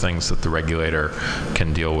 Those are things that the regulator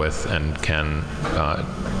can deal with and can,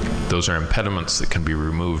 those are impediments that can be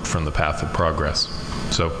removed from the path of progress.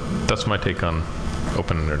 So that's my take on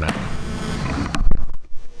open internet.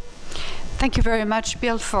 Thank you very much,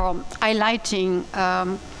 Bill, for highlighting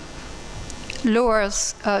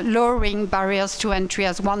lowering barriers to entry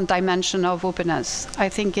as one dimension of openness. I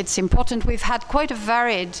think it's important. We've had quite a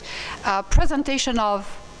varied presentation of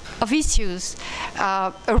issues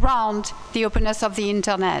around the openness of the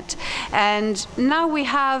internet. And now we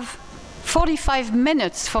have 45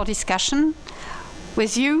 minutes for discussion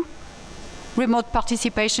with you, remote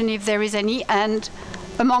participation if there is any, and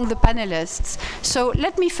among the panelists. So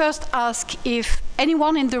let me first ask if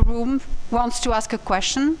anyone in the room wants to ask a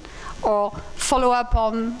question or follow up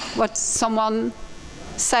on what someone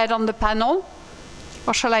said on the panel,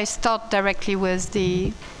 or shall I start directly with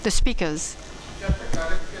the speakers? Just a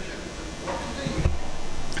clarification.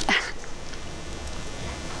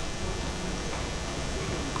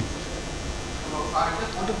 I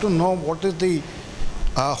just wanted to know what is the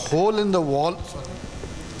hole in the wall. Sorry.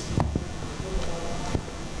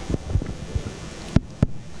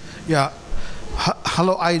 Yeah.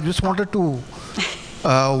 Hello. I just wanted to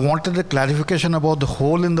wanted a clarification about the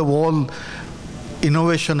hole in the wall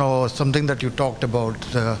innovation or something that you talked about.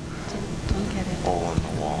 Hole in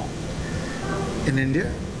the wall. In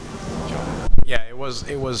India? Yeah, it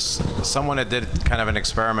was someone that did kind of an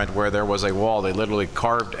experiment where there was a wall. They literally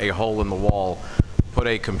carved a hole in the wall, put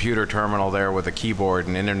a computer terminal there with a keyboard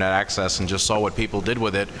and internet access, and just saw what people did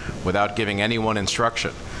with it without giving anyone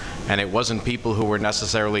instruction. And it wasn't people who were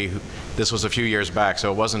necessarily, this was a few years back,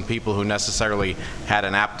 so it wasn't people who necessarily had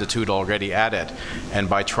an aptitude already at it. And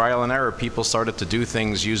by trial and error, people started to do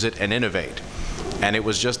things, use it, and innovate. And it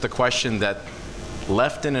was just a question that,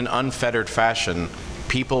 left in an unfettered fashion,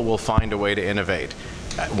 people will find a way to innovate.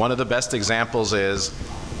 One of the best examples is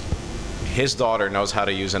his daughter knows how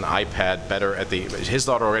to use an iPad better his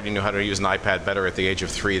daughter already knew how to use an iPad better at the age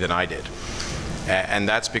of 3 than I did. And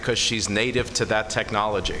that's because she's native to that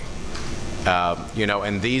technology. You know,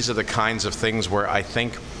 and these are the kinds of things where I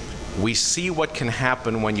think we see what can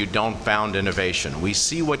happen when you don't bound innovation. We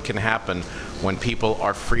see what can happen when people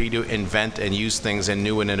are free to invent and use things in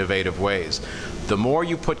new and innovative ways. The more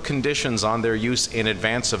you put conditions on their use in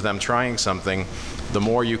advance of them trying something, the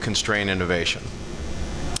more you constrain innovation.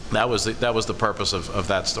 That was the purpose of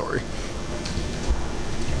that story.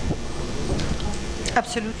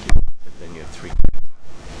 Absolutely. Then you have 3.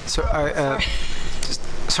 So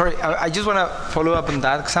sorry, I just want to follow up on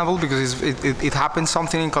that example because it happened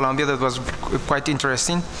something in Colombia that was quite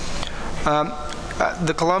interesting.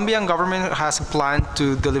 The Colombian government has a plan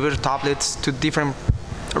to deliver tablets to different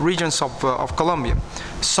regions of Colombia.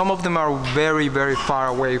 Some of them are very, very far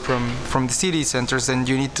away from the city centers, and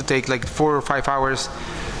you need to take like 4 or 5 hours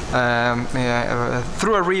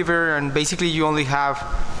through a river, and basically you only have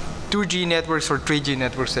 2G networks or 3G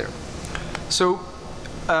networks there. So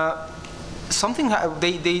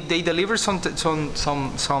they deliver some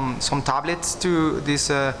tablets to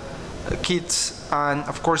these kids, and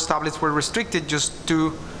of course tablets were restricted just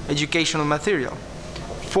to educational material.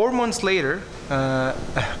 4 months later,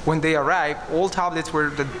 when they arrived, all tablets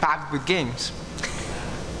were packed with games.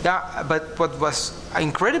 Yeah, but what was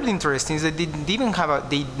incredibly interesting is that they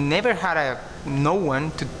never had no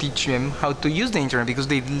one to teach them how to use the internet, because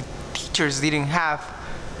the teachers didn't have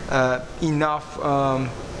enough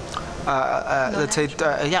let's say,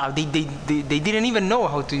 yeah, they didn't even know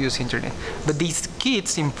how to use internet. But these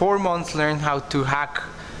kids in 4 months learned how to hack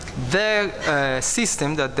the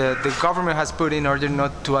system that the government has put in order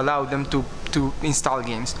not to allow them to install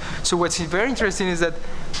games. So what's very interesting is that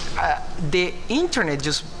the internet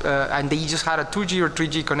and they just had a 2G or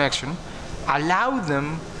 3G connection, allowed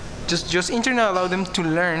them, just internet allowed them to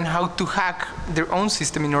learn how to hack their own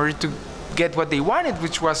system in order to get what they wanted,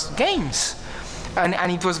 which was games.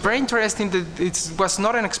 And it was very interesting that it was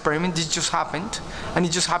not an experiment, it just happened. And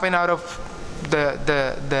it just happened out of the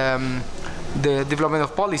development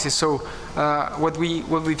of policies. So what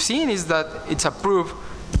we've seen is that it's a proof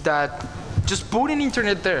that just putting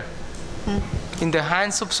internet there in the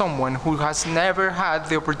hands of someone who has never had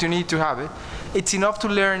the opportunity to have it, it's enough to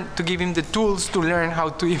learn, to give him the tools to learn how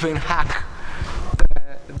to even hack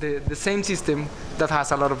the same system that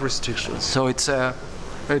has a lot of restrictions. So it's a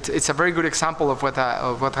very good example of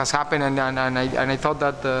what has happened, and I thought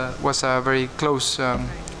that was a very close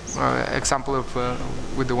example of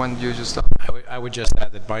with the one you just. I would just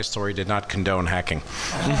add that my story did not condone hacking.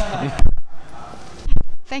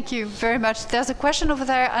 Thank you very much. There's a question over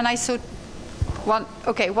there, and I saw one.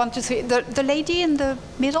 Okay, 1, 2, 3. The lady in the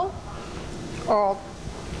middle. Or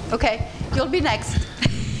okay, you'll be next.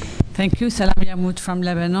 Thank you. Salam Yamoud from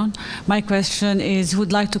Lebanon. My question is,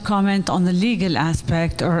 would like to comment on the legal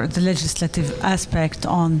aspect or the legislative aspect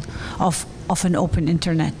of an open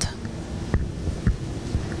internet.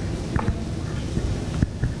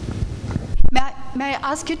 May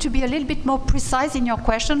I ask you to be a little bit more precise in your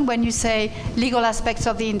question when you say legal aspects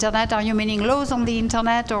of the internet? Are you meaning laws on the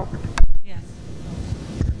internet or? Yes.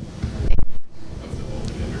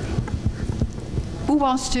 Who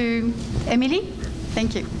wants to? Emily?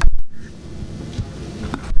 Thank you.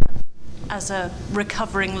 As a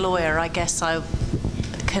recovering lawyer, I guess I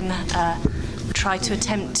can try to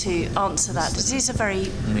attempt to answer that. It is a very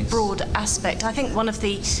broad aspect. I think one of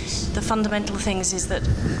the fundamental things is that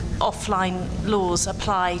offline laws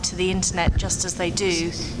apply to the internet just as they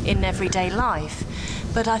do in everyday life.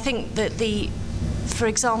 But I think that for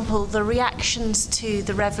example, the reactions to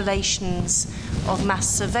the revelations of mass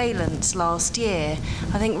surveillance last year,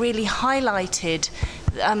 I think really highlighted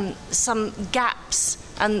some gaps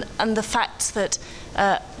and the fact that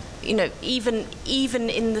you know, even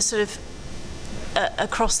in the sort of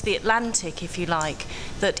across the Atlantic, if you like,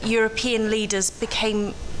 that European leaders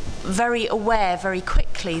became very aware very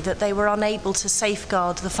quickly that they were unable to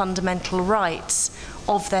safeguard the fundamental rights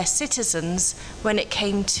of their citizens when it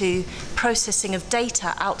came to processing of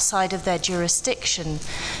data outside of their jurisdiction.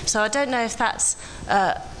 So I don't know if that's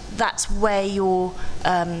where your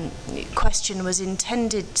question was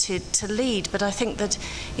intended to lead, but I think that,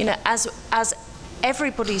 you know, as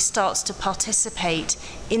everybody starts to participate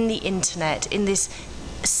in the internet, in this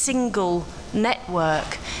single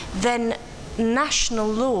network, then national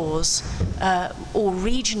laws or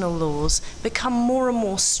regional laws become more and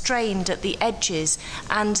more strained at the edges,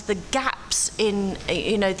 and the gaps in,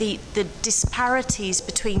 you know, the disparities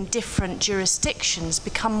between different jurisdictions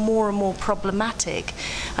become more and more problematic.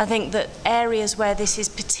 I think that areas where this is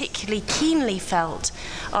particularly keenly felt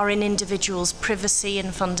are in individuals' privacy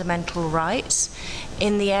and fundamental rights,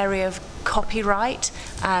 in the area of copyright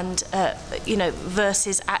and you know,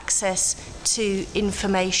 versus access to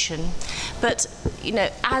information. But, you know,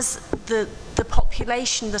 as the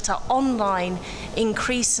population that are online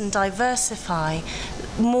increase and diversify,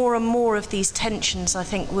 more and more of these tensions, I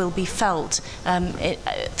think, will be felt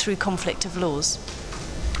through conflict of laws.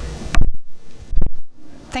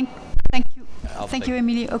 Thank you. Thank you,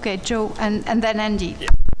 Emily. Okay, Joe, and then Andy. Yeah.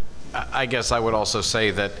 I guess I would also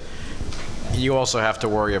say that you also have to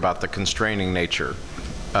worry about the constraining nature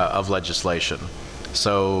of legislation.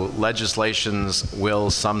 So legislations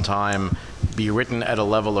will sometime be written at a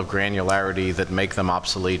level of granularity that make them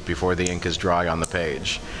obsolete before the ink is dry on the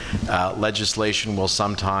page. Legislation will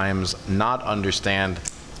sometimes not understand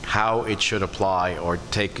how it should apply or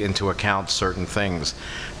take into account certain things.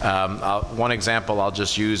 One example I'll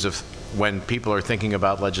just use of when people are thinking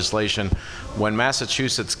about legislation, when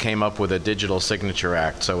Massachusetts came up with a Digital Signature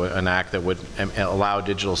Act, so an act that would allow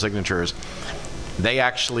digital signatures, they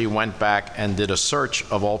actually went back and did a search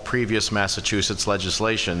of all previous Massachusetts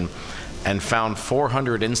legislation and found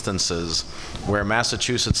 400 instances where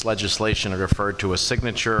Massachusetts legislation referred to a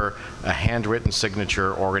signature, a handwritten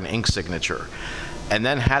signature, or an ink signature, and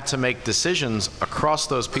then had to make decisions across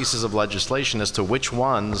those pieces of legislation as to which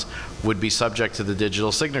ones would be subject to the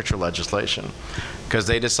digital signature legislation. Because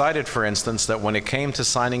they decided, for instance, that when it came to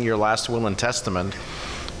signing your last will and testament,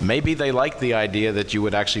 Maybe they like the idea that you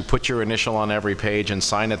would actually put your initial on every page and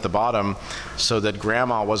sign at the bottom so that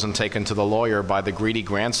grandma wasn't taken to the lawyer by the greedy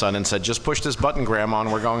grandson and said, just push this button, grandma,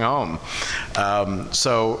 and we're going home.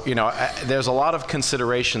 So, you know, there's a lot of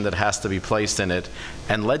consideration that has to be placed in it,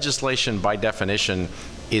 and legislation by definition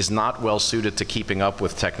is not well suited to keeping up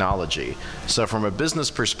with technology. So from a business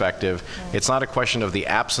perspective, it's not a question of the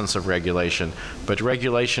absence of regulation, but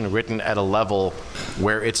regulation written at a level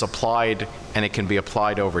where it's applied and it can be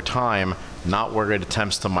applied over time, not where it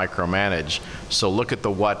attempts to micromanage. So look at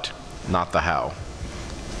the what, not the how.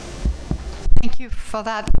 Thank you for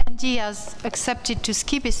that. Andy has accepted to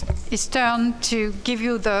skip his turn to give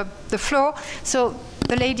you the floor. So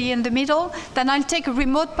the lady in the middle, then I'll take a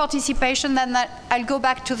remote participation, then I'll go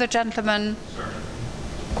back to the gentleman.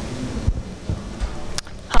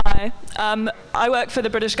 Hi. I work for the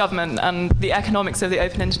British government, and the economics of the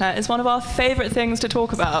open internet is one of our favourite things to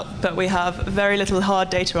talk about, but we have very little hard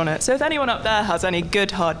data on it. So if anyone up there has any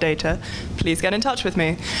good hard data, please get in touch with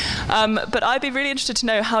me. But I'd be really interested to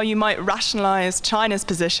know how you might rationalise China's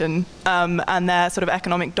position and their sort of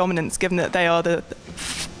economic dominance, given that they are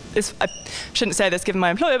I shouldn't say this given my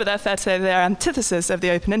employer, but they're fair to say they're antithesis of the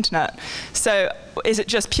open internet. So is it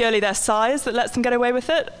just purely their size that lets them get away with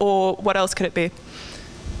it, or what else could it be?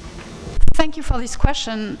 Thank you for this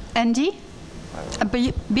question, Andy.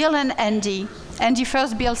 Bill and Andy. Andy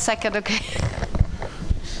first, Bill second, okay.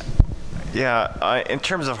 Yeah, in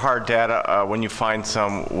terms of hard data, when you find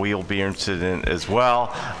some, we'll be interested in as well.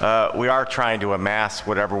 We are trying to amass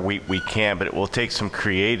whatever we can, but it will take some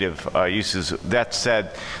creative uses. That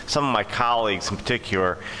said, some of my colleagues in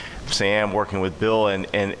particular, Sam working with Bill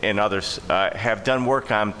and others, have done work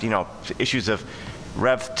on, you know, issues of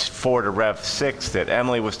Rev 4 to Rev 6 that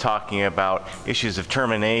Emily was talking about, issues of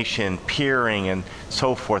termination, peering, and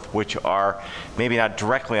so forth, which are maybe not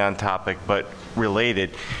directly on topic, but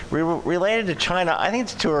related. Related to China, I think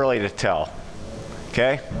it's too early to tell,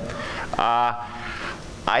 okay?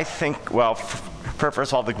 I think, well,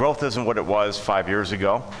 first of all, the growth isn't what it was 5 years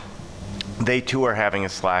ago. They too are having a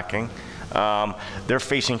slacking. They're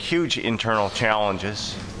facing huge internal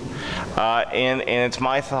challenges. And it's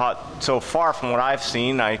my thought so far from what I've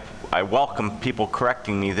seen, I welcome people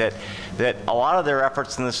correcting me, that a lot of their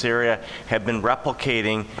efforts in this area have been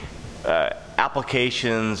replicating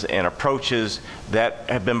applications and approaches that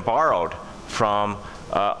have been borrowed from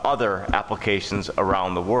other applications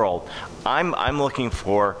around the world. I'm looking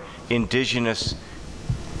for indigenous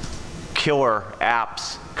killer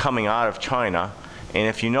apps coming out of China. And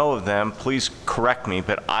if you know of them, please correct me,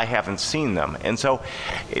 but I haven't seen them. And so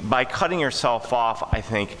by cutting yourself off, I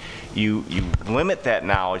think you limit that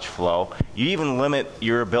knowledge flow. You even limit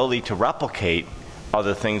your ability to replicate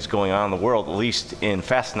other things going on in the world, at least in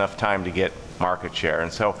fast enough time to get market share.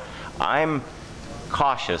 And so I'm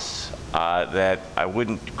cautious that I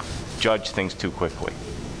wouldn't judge things too quickly.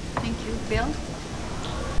 Thank you. Bill?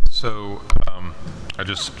 So I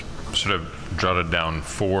just sort of jotted down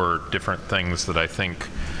 4 different things that I think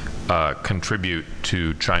contribute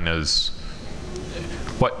to China's,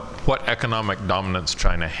 what economic dominance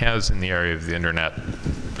China has in the area of the internet.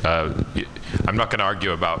 I'm not going to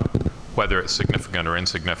argue about whether it's significant or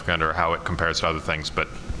insignificant or how it compares to other things, but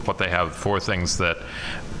what they have, 4 things that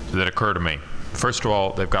occur to me. First of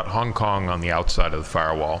all, they've got Hong Kong on the outside of the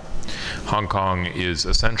firewall. Hong Kong is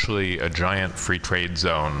essentially a giant free trade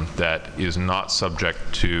zone that is not subject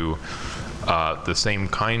to the same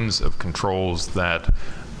kinds of controls that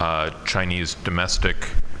Chinese domestic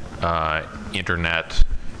internet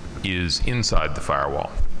is inside the firewall.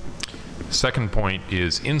 Second point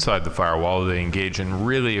is, inside the firewall, they engage in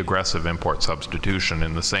really aggressive import substitution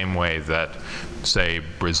in the same way that, say,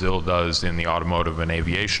 Brazil does in the automotive and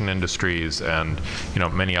aviation industries, and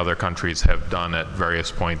many other countries have done at various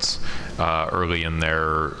points early in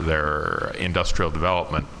their industrial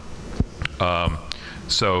development.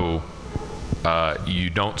 So you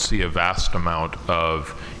don't see a vast amount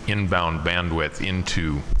of inbound bandwidth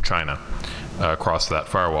into China across that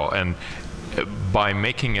firewall. And by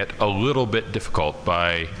making it a little bit difficult,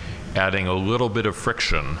 by adding a little bit of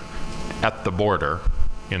friction at the border,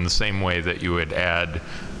 in the same way that you would add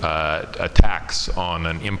a tax on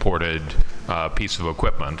an imported piece of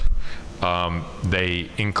equipment, they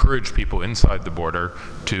encourage people inside the border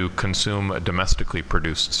to consume a domestically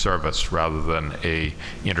produced service rather than a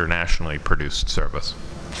internationally produced service.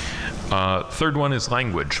 Third one is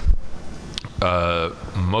language.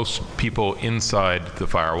 Most people inside the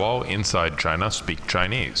firewall, inside China, speak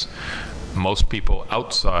Chinese. Most people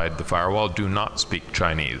outside the firewall do not speak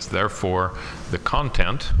Chinese. Therefore, the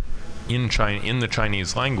content in the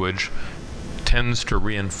Chinese language tends to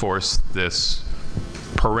reinforce this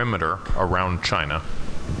perimeter around China.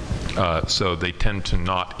 So they tend to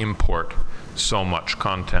not import so much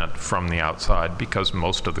content from the outside because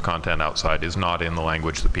most of the content outside is not in the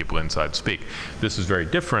language that people inside speak. This is very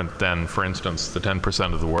different than, for instance, the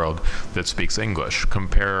 10% of the world that speaks English.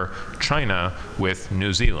 Compare China with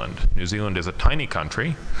New Zealand. New Zealand is a tiny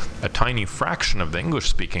country, a tiny fraction of the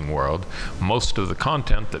English-speaking world. Most of the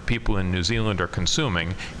content that people in New Zealand are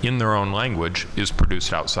consuming in their own language is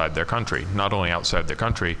produced outside their country. Not only outside their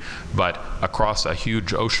country, but across a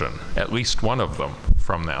huge ocean, at least one of them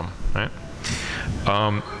from them, right?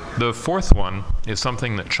 The fourth one is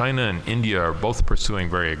something that China and India are both pursuing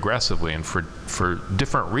very aggressively, and for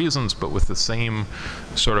different reasons, but with the same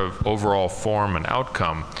sort of overall form and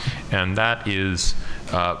outcome, and that is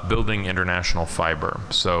building international fiber.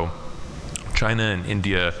 So China and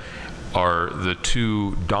India are the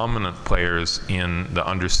two dominant players in the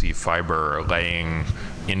undersea fiber laying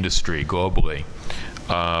industry globally.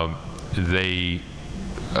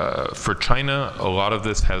 For China, a lot of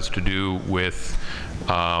this has to do with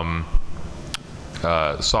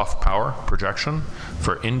soft power projection.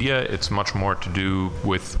 For India, it's much more to do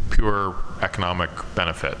with pure economic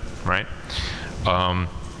benefit, right?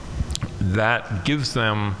 That gives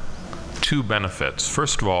them two benefits.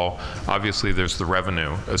 First of all, obviously there's the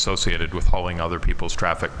revenue associated with hauling other people's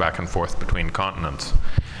traffic back and forth between continents,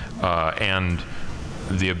 and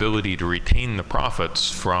the ability to retain the profits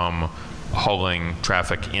from hauling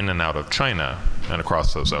traffic in and out of China and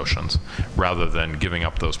across those oceans, rather than giving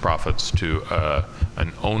up those profits to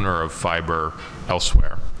an owner of fiber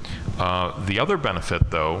elsewhere. The other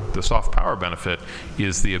benefit, though, the soft power benefit,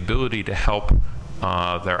 is the ability to help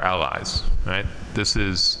their allies, right? This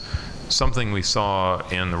is something we saw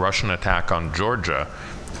in the Russian attack on Georgia.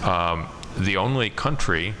 The only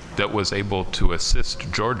country that was able to assist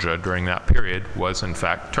Georgia during that period was, in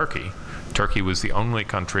fact, Turkey. Turkey was the only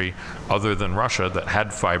country other than Russia that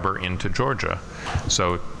had fiber into Georgia.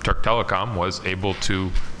 So Turk Telecom was able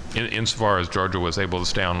to, insofar as Georgia was able to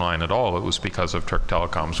stay online at all, it was because of Turk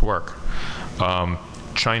Telecom's work.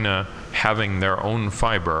 China having their own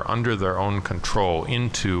fiber under their own control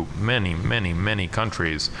into many, many, many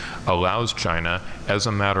countries allows China, as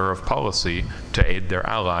a matter of policy, to aid their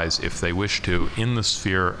allies if they wish to in the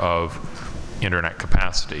sphere of internet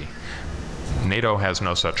capacity. NATO has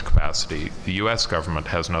no such capacity. The US government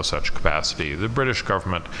has no such capacity. The British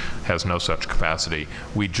government has no such capacity.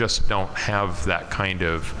 We just don't have that kind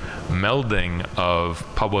of melding of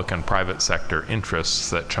public and private sector interests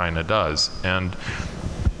that China does. And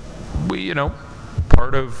we,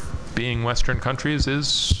 part of being Western countries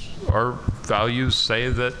is our values say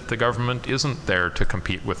that the government isn't there to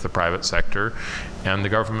compete with the private sector, and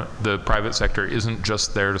the private sector isn't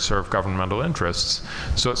just there to serve governmental interests.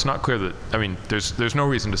 So it's not clear that, there's no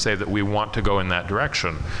reason to say that we want to go in that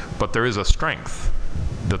direction, but there is a strength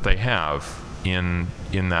that they have in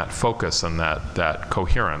that focus and that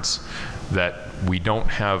coherence that we don't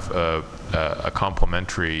have a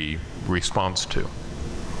complementary response to.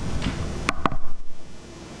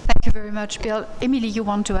 Thank you very much, Bill. Emily, you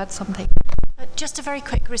want to add something? Just a very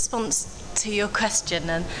quick response to your question.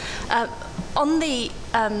 And on the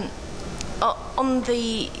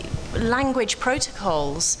language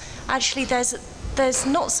protocols, actually there's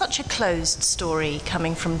not such a closed story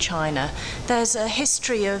coming from China. There's a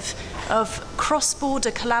history of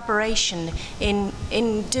cross-border collaboration in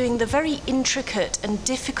doing the very intricate and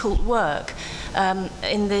difficult work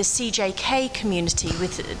in the CJK community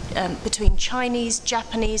between Chinese,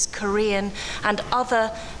 Japanese, Korean, and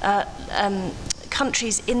other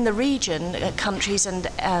countries in the region,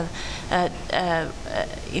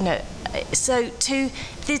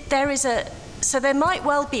 so there might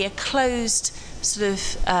well be a closed sort of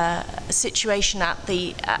situation at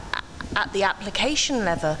the application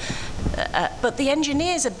level, but the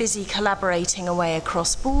engineers are busy collaborating away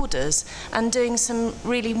across borders and doing some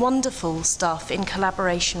really wonderful stuff in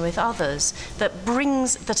collaboration with others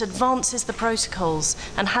that advances the protocols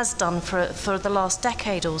and has done for the last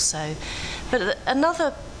decade or so. But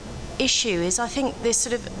another issue is, I think this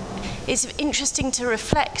sort of it's interesting to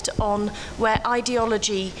reflect on where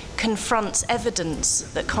ideology confronts evidence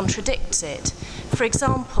that contradicts it. For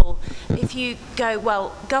example, if you go,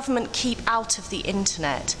 well, government keep out of the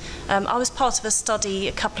internet. I was part of a study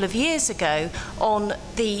a couple of years ago on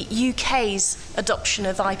the UK's adoption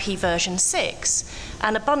of IP version 6,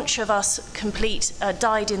 and a bunch of us complete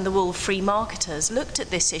dyed-in-the-wool free marketers looked at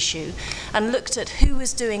this issue and looked at who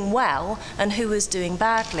was doing well and who was doing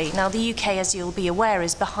badly. Now, the UK, as you'll be aware,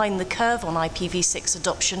 is behind the curve on IPv6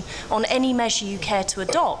 adoption on any measure you care to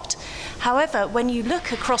adopt. not. However, when you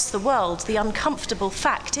look across the world, the uncomfortable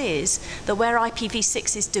fact is that where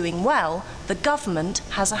IPv6 is doing well, the government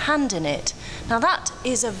has a hand in it. Now that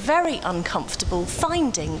is a very uncomfortable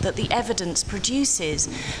finding that the evidence produces,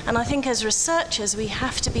 and I think as researchers we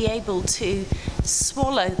have to be able to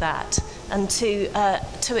swallow that and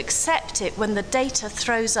to accept it when the data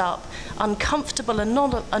throws up uncomfortable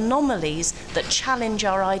anomalies that challenge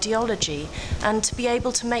our ideology, and to be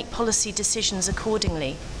able to make policy decisions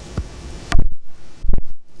accordingly.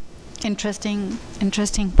 Interesting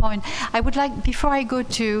point. I would like, before I go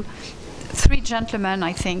to three gentlemen,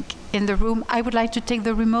 I think, in the room, I would like to take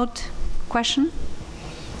the remote question.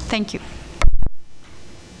 Thank you.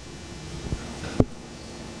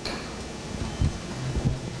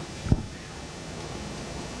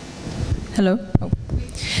 Hello.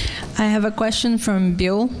 I have a question from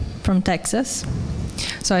Bill from Texas.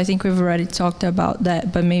 So I think we've already talked about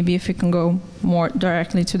that, but maybe if we can go more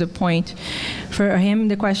directly to the point. For him,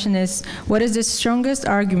 the question is, what is the strongest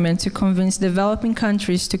argument to convince developing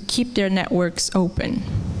countries to keep their networks open?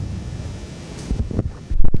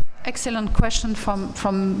 Excellent question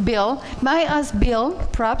from Bill. May I ask Bill,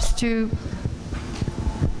 perhaps, to,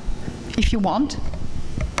 if you want?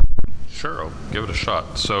 Sure, I'll give it a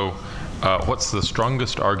shot. So what's the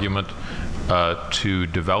strongest argument to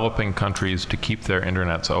developing countries to keep their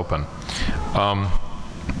internets open?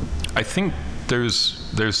 I think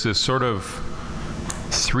there's this sort of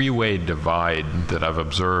three-way divide that I've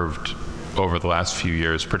observed over the last few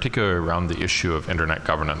years, particularly around the issue of internet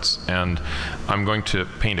governance. And I'm going to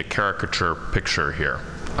paint a caricature picture here.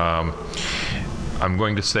 I'm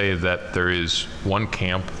going to say that there is one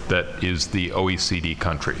camp that is the OECD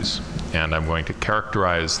countries. And I'm going to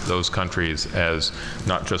characterize those countries as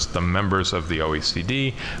not just the members of the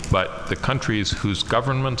OECD, but the countries whose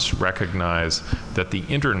governments recognize that the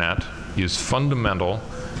internet is fundamental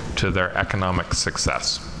to their economic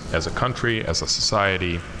success as a country, as a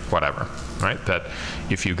society, whatever, right? That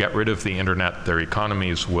if you get rid of the internet, their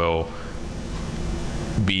economies will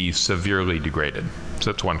be severely degraded.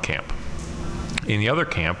 So that's one camp. In the other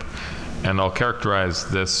camp, and I'll characterize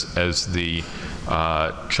this as the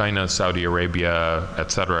China, Saudi Arabia,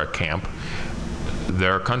 etc. camp,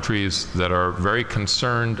 there are countries that are very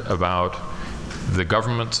concerned about the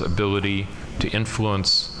government's ability to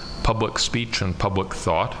influence public speech and public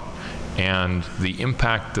thought, and the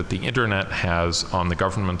impact that the internet has on the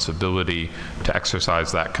government's ability to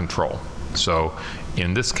exercise that control. So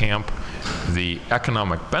in this camp, the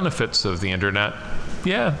economic benefits of the internet,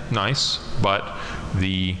 yeah, nice, but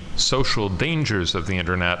the social dangers of the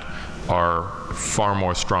internet are far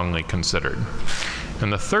more strongly considered.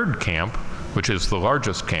 And the third camp, which is the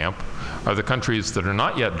largest camp, are the countries that are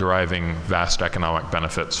not yet deriving vast economic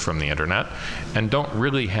benefits from the internet and don't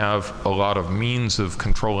really have a lot of means of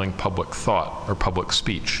controlling public thought or public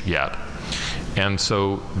speech yet. And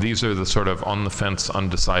so these are the sort of on the fence,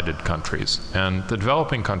 undecided countries. And the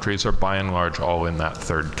developing countries are by and large all in that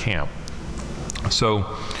third camp.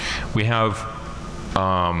 So we have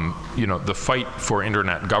the fight for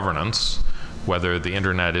internet governance, whether the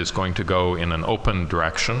internet is going to go in an open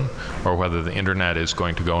direction or whether the internet is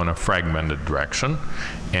going to go in a fragmented direction.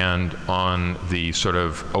 And on the sort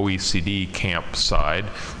of OECD camp side,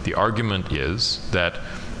 the argument is that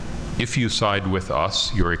if you side with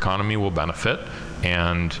us, your economy will benefit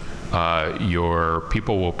and your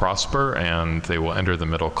people will prosper and they will enter the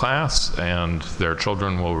middle class and their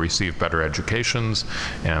children will receive better educations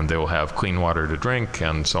and they will have clean water to drink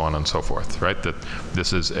and so on and so forth, right? That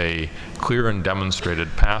this is a clear and demonstrated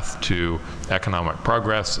path to economic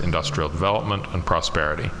progress, industrial development, and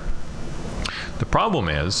prosperity. The problem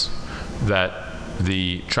is that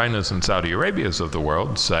the Chinas and Saudi Arabias of the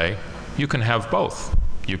world say, you can have both.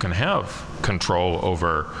 You can have control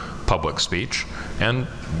over public speech, and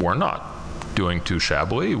we're not doing too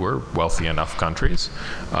shabbily. We're wealthy enough countries.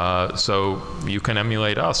 So you can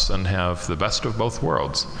emulate us and have the best of both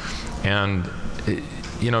worlds. And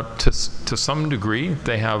to some degree,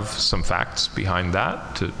 they have some facts behind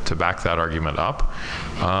that to back that argument up.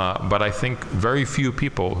 But I think very few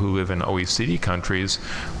people who live in OECD countries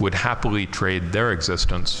would happily trade their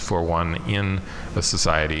existence for one in a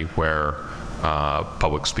society where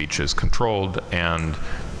public speech is controlled and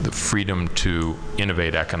the freedom to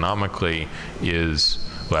innovate economically is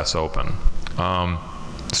less open.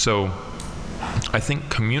 So I think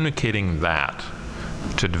communicating that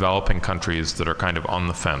to developing countries that are kind of on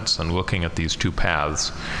the fence and looking at these two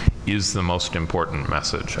paths is the most important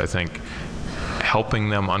message. I think helping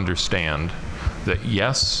them understand that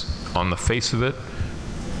yes, on the face of it,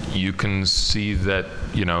 you can see that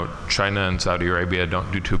China and Saudi Arabia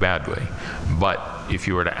don't do too badly. But if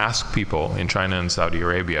you were to ask people in China and Saudi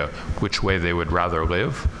Arabia which way they would rather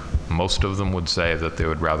live, most of them would say that they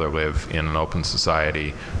would rather live in an open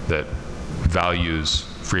society that values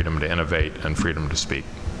freedom to innovate and freedom to speak.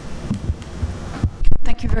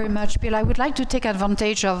 Thank you very much, Bill. I would like to take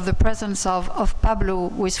advantage of the presence of Pablo,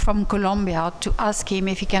 who is from Colombia, to ask him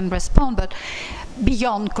if he can respond, but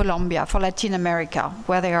beyond Colombia, for Latin America,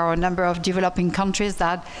 where there are a number of developing countries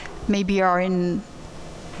that maybe are in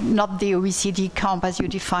not the OECD camp as you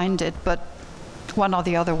defined it, but one or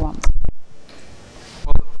the other ones.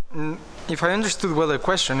 Well, if I understood well, the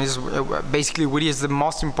question is basically what is the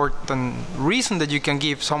most important reason that you can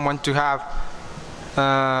give someone to have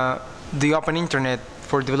the open internet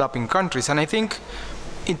for developing countries. And I think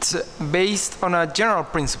it's based on a general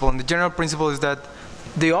principle, and the general principle is that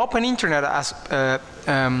the open internet as,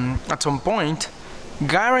 at some point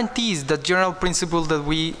guarantees that general principle that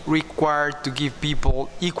we require to give people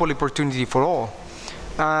equal opportunity for all.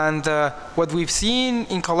 And what we've seen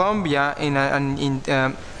in Colombia and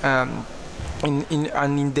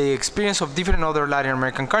in the experience of different other Latin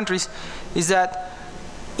American countries is that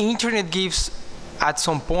internet gives at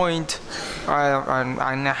some point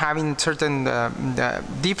and having certain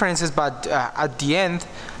differences, but at the end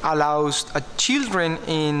allows children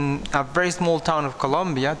in a very small town of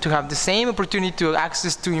Colombia to have the same opportunity to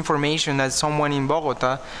access to information as someone in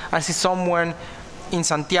Bogota, as is someone in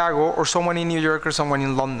Santiago, or someone in New York, or someone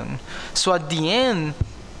in London. So at the end,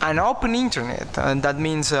 an open internet, and that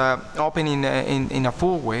means open in a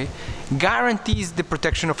full way, guarantees the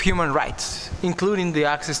protection of human rights, including the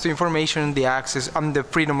access to information, the access and the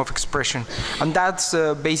freedom of expression. And that's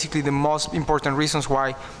basically the most important reasons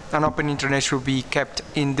why an open internet should be kept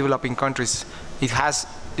in developing countries. It has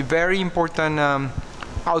very important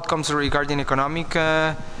outcomes regarding economic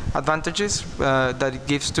advantages that it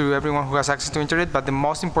gives to everyone who has access to internet, but the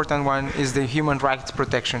most important one is the human rights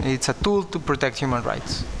protection. It's a tool to protect human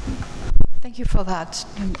rights. Thank you for that.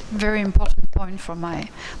 Very important point from my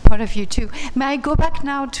point of view too. May I go back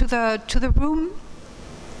now to the room?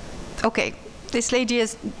 Okay, this lady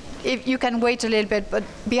is, if you can wait a little bit, but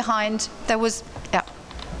behind there was, yeah.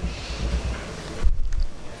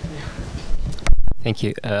 Thank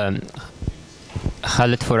you.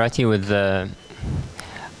 Khaled Forati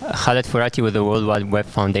with the World Wide Web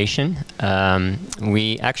Foundation.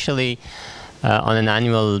 We actually, on an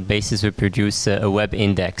annual basis, we produce a web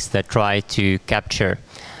index that tries to capture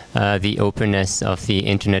the openness of the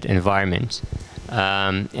internet environment.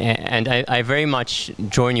 And I very much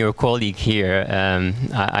join your colleague here.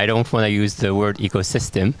 I don't want to use the word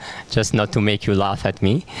ecosystem, just not to make you laugh at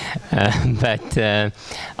me. But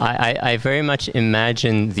I very much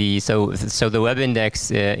imagine so the web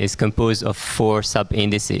index is composed of 4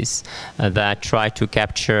 sub-indices that try to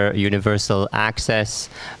capture universal access,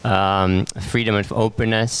 freedom of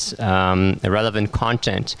openness, relevant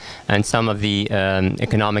content, and some of the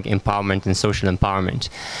economic empowerment and social empowerment.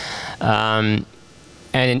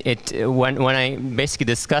 And when I basically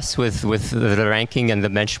discuss with the ranking and the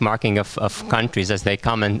benchmarking of countries as they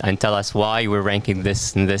come and tell us why we're ranking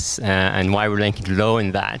this and this and why we're ranking low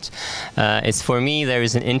in that, it's for me there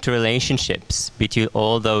is an interrelationships between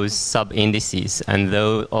all those sub-indices and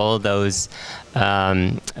all those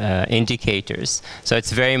indicators. So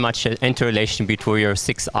it's very much an interrelation between your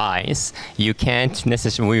 6 eyes. You can't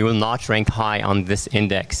necessarily, we will not rank high on this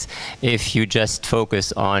index if you just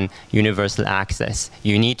focus on universal access.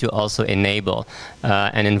 You need to also enable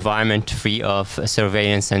an environment free of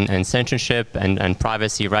surveillance and censorship and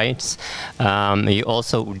privacy rights. You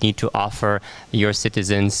also need to offer your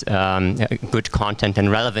citizens good content and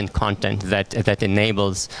relevant content that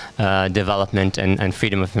enables development and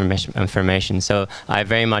freedom of information. So I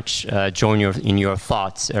very much join in your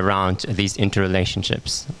thoughts around these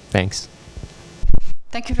interrelationships. Thanks.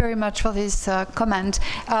 Thank you very much for this comment.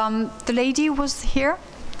 The lady was here.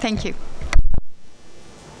 Thank you.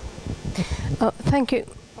 Thank you.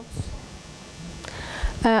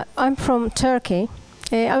 I'm from Turkey.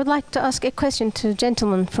 I would like to ask a question to the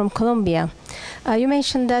gentleman from Colombia. You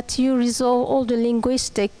mentioned that you resolve all the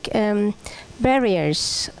linguistic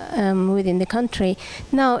barriers within the country.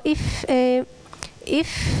 Now, if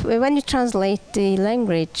when you translate the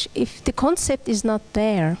language, if the concept is not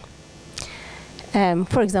there,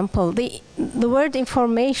 for example, the word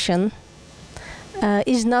information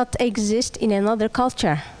is not exist in another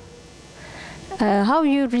culture, how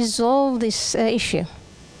you resolve this issue?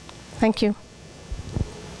 Thank you.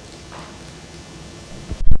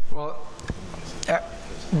 Well,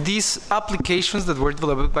 these applications that were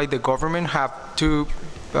developed by the government have two,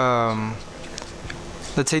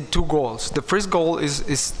 let's say, 2 goals. The first goal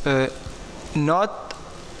is not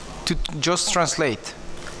to just translate.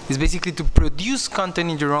 It's basically to produce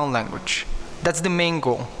content in your own language. That's the main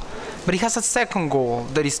goal. But it has a second goal,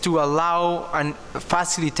 that is to allow and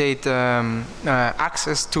facilitate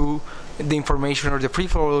access to the information or the free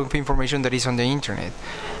flow of information that is on the internet.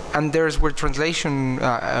 And there's where translation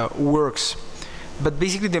works. But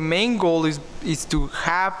basically the main goal is to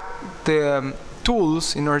have the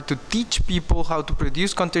tools in order to teach people how to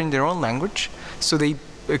produce content in their own language, so they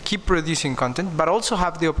keep producing content, but also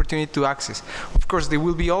have the opportunity to access. Of course, there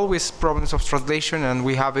will be always problems of translation, and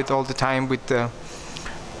we have it all the time with the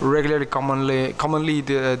commonly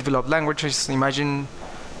developed languages. Imagine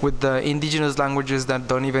with the indigenous languages that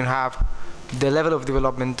don't even have the level of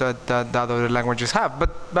development that other languages have. But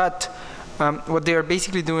what they are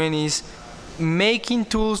basically doing is making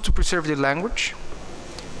tools to preserve the language,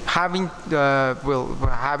 having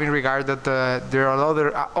regard that there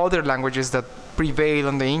are other languages that prevail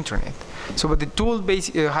on the internet. So, but the tool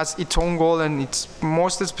has its own goal, and its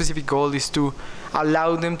most specific goal is to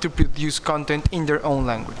allow them to produce content in their own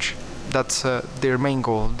language. That's their main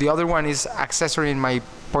goal. The other one is accessory, in my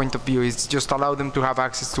point of view, is just allow them to have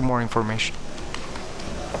access to more information.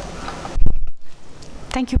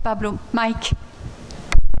 Thank you, Pablo. Mike.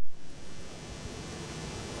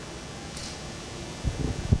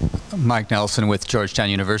 Mike Nelson with Georgetown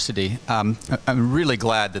University. I'm really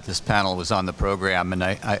glad that this panel was on the program, and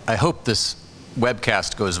I hope this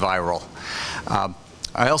webcast goes viral.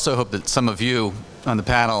 I also hope that some of you on the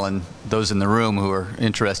panel and those in the room who are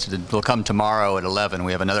interested will come tomorrow at 11.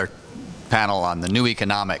 We have another panel on the new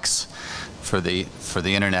economics for the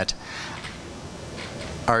internet.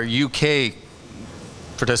 Our UK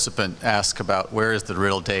participant asked about where is the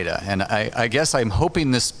real data, and I guess I'm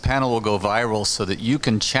hoping this panel will go viral so that you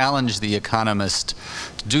can challenge the economist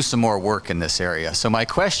to do some more work in this area. So my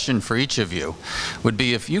question for each of you would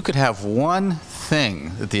be, if you could have one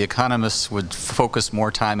thing that the economists would focus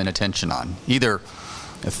more time and attention on, either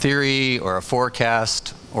a theory or a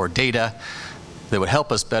forecast or data that would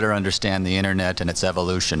help us better understand the internet and its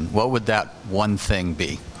evolution, what would that one thing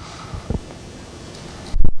be?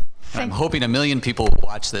 I'm hoping 1 million people will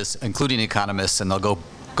watch this, including economists, and they'll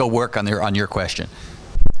go work on your question.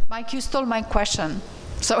 Mike, you stole my question.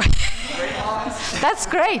 So that's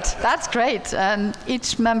great. That's great. And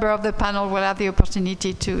each member of the panel will have the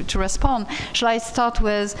opportunity to respond. Shall I start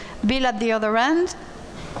with Bill at the other end?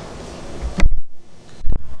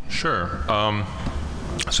 Sure.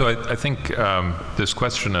 So I think this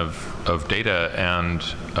question of data and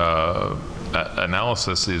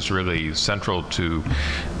analysis is really central to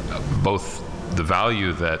both the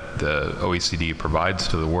value that the OECD provides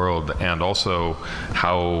to the world, and also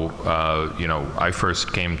how I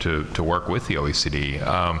first came to work with the OECD.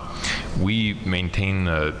 We maintain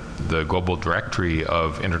the global directory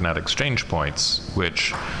of internet exchange points,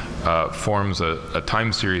 which forms a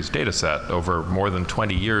time series data set over more than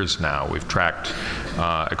 20 years now. We've tracked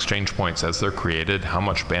exchange points as they're created, how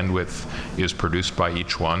much bandwidth is produced by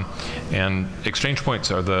each one, and exchange points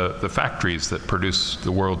are the factories that produce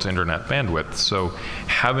the world's internet bandwidth. So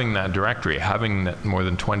having that directory, having that more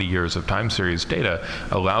than 20 years of time series data,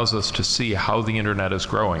 allows us to see how the internet is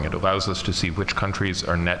growing. It allows us to see which countries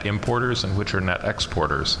are net importers and which are net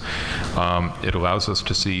exporters. It allows us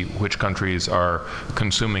to see which countries are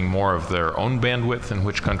consuming more of their own bandwidth and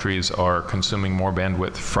which countries are consuming more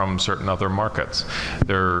bandwidth from certain other markets.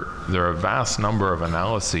 There are a vast number of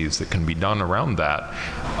analyses that can be done around that.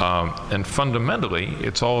 And fundamentally,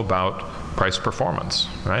 it's all about price performance,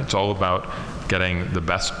 right? It's all about getting the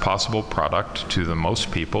best possible product to the most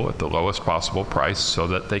people at the lowest possible price so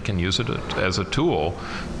that they can use it as a tool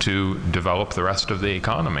to develop the rest of the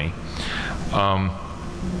economy.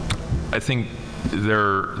 I think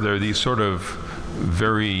there are these sort of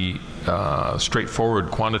very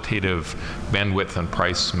straightforward quantitative bandwidth and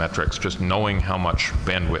price metrics, just knowing how much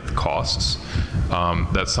bandwidth costs.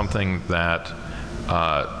 That's something that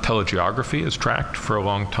telegeography is tracked for a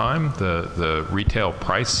long time, the retail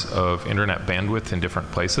price of internet bandwidth in different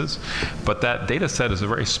places. But that data set is a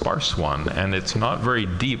very sparse one, and it's not very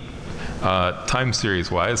deep time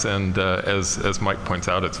series wise, and as Mike points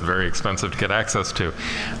out, it's very expensive to get access to.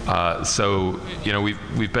 So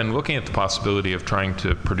we've been looking at the possibility of trying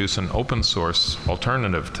to produce an open source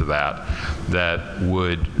alternative to that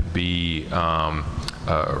would be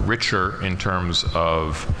richer in terms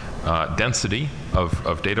of density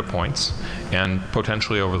of data points, and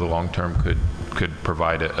potentially over the long term could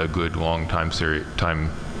provide a good long time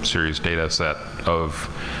series data set of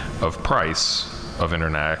price of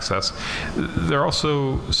internet access. There are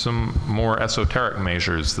also some more esoteric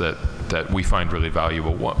measures that we find really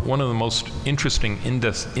valuable. One of the most interesting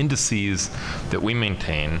indices that we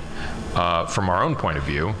maintain from our own point of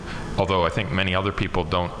view, although I think many other people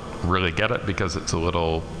don't really get it because it's a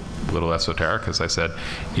little esoteric, as I said,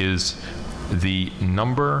 is the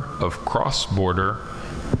number of cross-border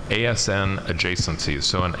ASN adjacencies.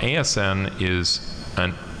 So an ASN is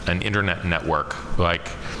an internet network, like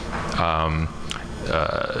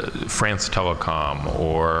France Telecom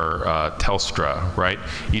or Telstra, right?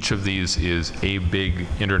 Each of these is a big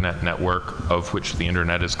internet network of which the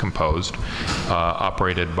internet is composed,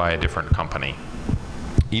 operated by a different company.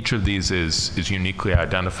 Each of these is uniquely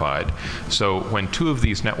identified. So when two of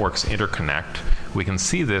these networks interconnect, we can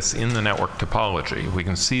see this in the network topology. We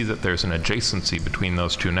can see that there's an adjacency between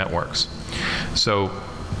those two networks. So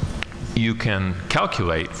you can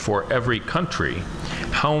calculate for every country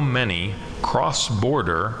how many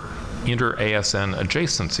cross-border inter-ASN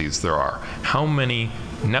adjacencies there are. How many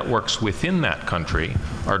networks within that country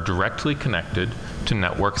are directly connected to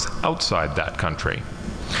networks outside that country.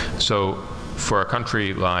 So for a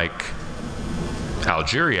country like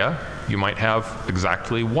Algeria, you might have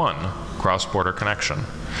exactly one cross-border connection.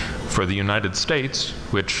 For the United States,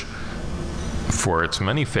 which for its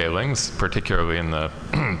many failings, particularly in the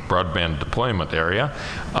broadband deployment area,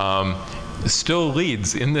 still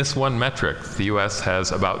leads in this one metric. The US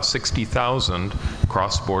has about 60,000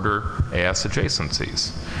 cross-border AS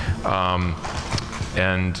adjacencies.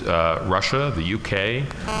 And Russia, the UK,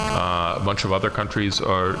 a bunch of other countries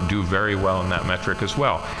do very well in that metric as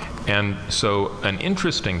well. And so an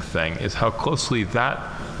interesting thing is how closely that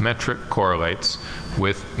metric correlates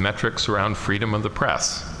with metrics around freedom of the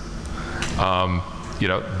press. You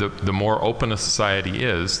know, the more open a society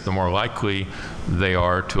is, the more likely they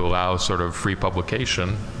are to allow sort of free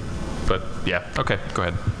publication. But yeah, okay, go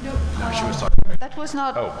ahead. No, that was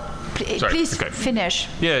not. Oh, sorry. Please okay. finish.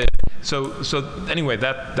 Yeah. So anyway,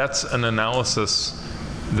 that's an analysis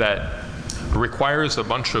that requires a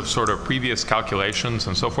bunch of sort of previous calculations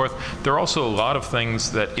and so forth. There are also a lot of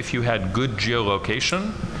things that if you had good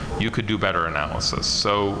geolocation, you could do better analysis.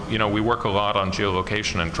 So, you know, we work a lot on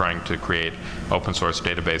geolocation and trying to create open source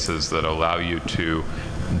databases that allow you to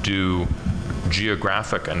do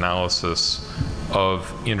geographic analysis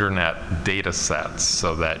of internet data sets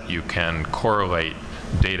so that you can correlate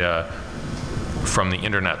data from the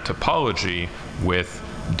internet topology with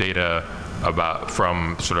data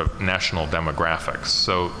from sort of national demographics.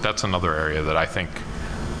 So that's another area that I think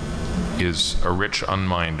is a rich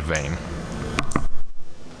unmined vein.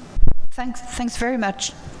 Thanks very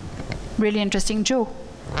much. Really interesting. Joe.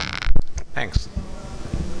 Thanks.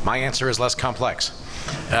 My answer is less complex.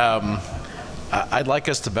 I'd like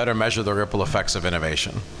us to better measure the ripple effects of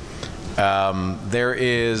innovation.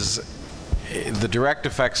 The direct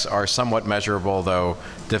effects are somewhat measurable, though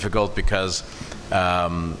difficult, because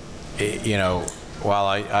you know, while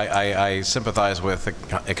I sympathize with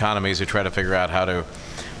economies who try to figure out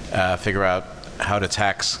how to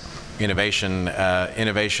tax innovation,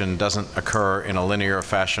 innovation doesn't occur in a linear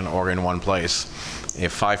fashion or in one place.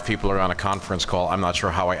 If 5 people are on a conference call, I'm not sure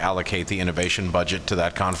how I allocate the innovation budget to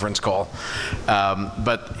that conference call.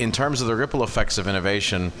 But in terms of the ripple effects of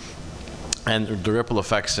innovation, and the ripple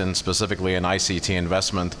effects specifically in ICT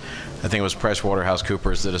investment, I think it was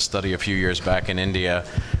PricewaterhouseCoopers did a study a few years back in India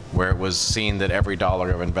where it was seen that every dollar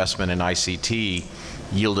of investment in ICT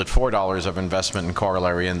yielded $4 of investment in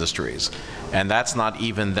corollary industries. And that's not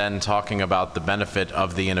even then talking about the benefit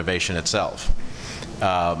of the innovation itself.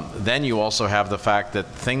 Then you also have the fact that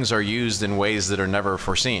things are used in ways that are never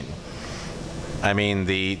foreseen. I mean,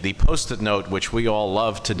 the Post-it note, which we all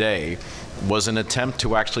love today, was an attempt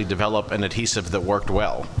to actually develop an adhesive that worked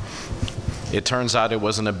well. It turns out it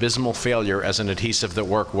was an abysmal failure as an adhesive that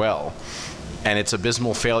worked well. And its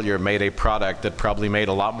abysmal failure made a product that probably made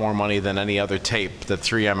a lot more money than any other tape that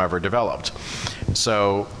 3M ever developed.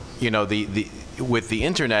 So, you know, with the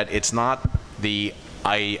internet, it's not the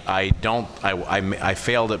I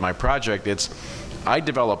failed at my project. It's I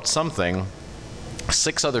developed something,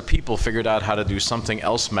 6 other people figured out how to do something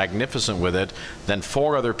else magnificent with it, then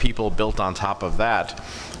 4 other people built on top of that.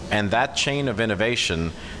 And that chain of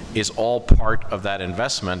innovation is all part of that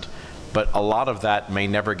investment, but a lot of that may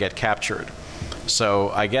never get captured. So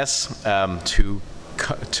I guess to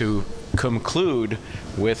conclude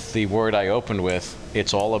with the word I opened with,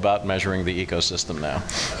 it's all about measuring the ecosystem now.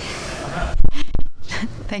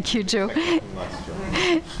 Thank you, Joe.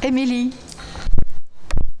 Emily.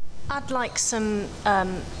 I'd like some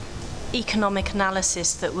economic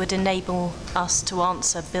analysis that would enable us to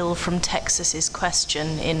answer Bill from Texas's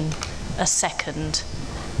question in a second?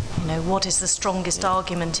 You know, what is the strongest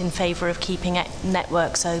argument in favour of keeping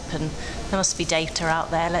networks open? There must be data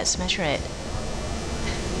out there. Let's measure it.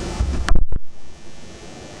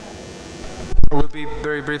 I will be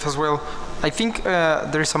very brief as well. I think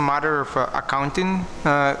there is a matter of accounting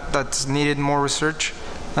that's needed more research.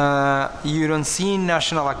 You don't see in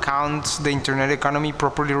national accounts the internet economy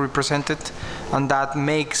properly represented, and that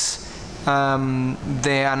makes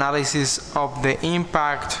the analysis of the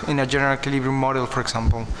impact in a general equilibrium model, for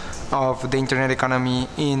example, of the internet economy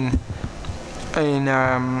in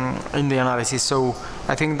the analysis. So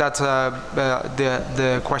I think that's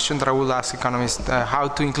the question that I will ask economists: how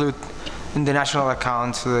to include in the national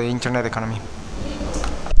accounts the internet economy.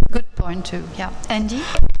 Good point too. Yeah, Andy.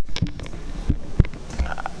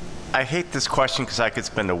 I hate this question because I could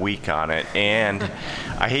spend a week on it, and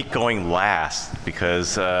I hate going last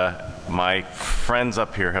because my friends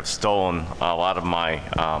up here have stolen a lot of my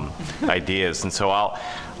ideas, and so I'll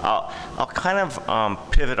kind of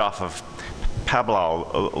pivot off of Pablo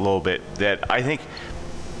a little bit. That I think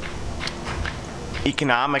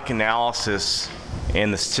economic analysis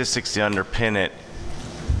and the statistics that underpin it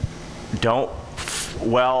don't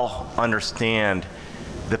well understand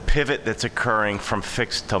the pivot that's occurring from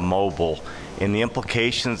fixed to mobile and the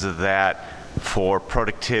implications of that for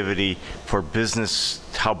productivity, for business,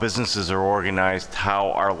 how businesses are organized,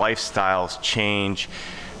 how our lifestyles change,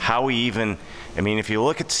 how we even, I mean, if you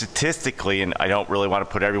look at statistically, and I don't really want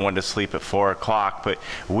to put everyone to sleep at 4 o'clock, but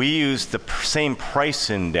we use the same price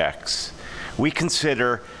index. We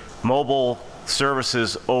consider mobile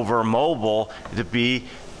services over mobile to be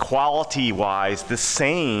quality-wise the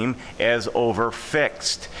same as over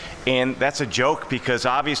fixed. And that's a joke because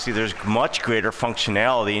obviously there's much greater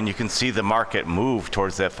functionality, and you can see the market move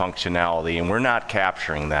towards that functionality, and we're not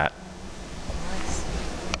capturing that.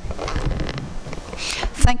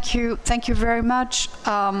 Thank you very much.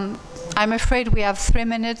 I'm afraid we have 3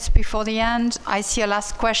 minutes before the end. I see a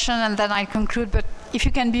last question and then I conclude, but if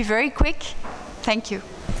you can be very quick, thank you.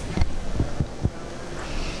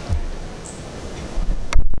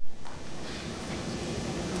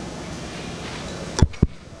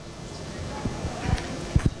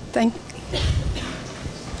 Thank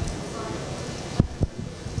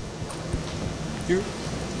you.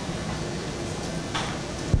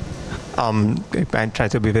 I try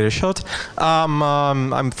to be very short.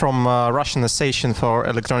 I'm from Russian Association for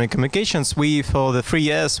Electronic Communications. We, for the 3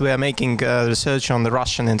 years, we are making research on the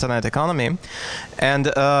Russian internet economy.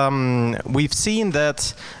 And we've seen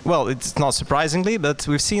that, well, it's not surprisingly, but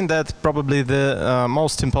we've seen that probably the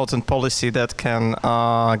most important policy that can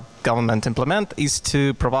government implement is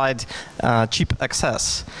to provide cheap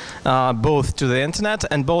access, both to the internet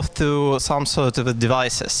and both to some sort of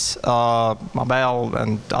devices, mobile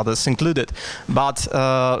and others included. But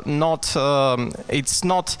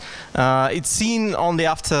it's seen only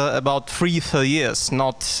after about 3-4 years,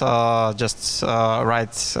 not just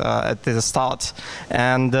right at the start.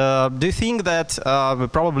 And do you think that we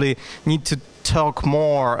probably need to talk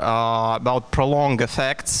more about prolonged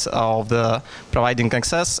effects of the providing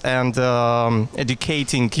access and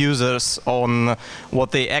educating users on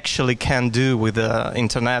what they actually can do with the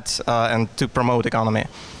internet and to promote economy?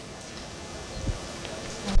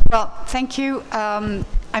 Well, thank you.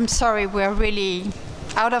 I'm sorry, we're really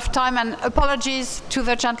out of time, and apologies to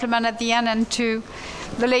the gentleman at the end and to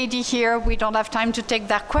the lady here. We don't have time to take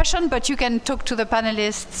that question, but you can talk to the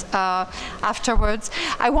panelists afterwards.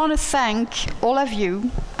 I want to thank all of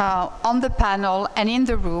you on the panel and in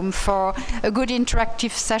the room for a good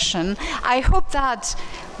interactive session. I hope that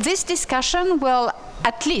this discussion will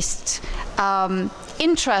at least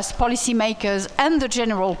interest policymakers and the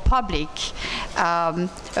general public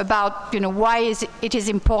about why it is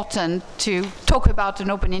important to talk about an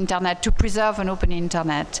open internet, to preserve an open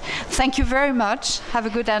internet. Thank you very much. Have a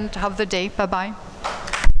good end of the day. Bye-bye.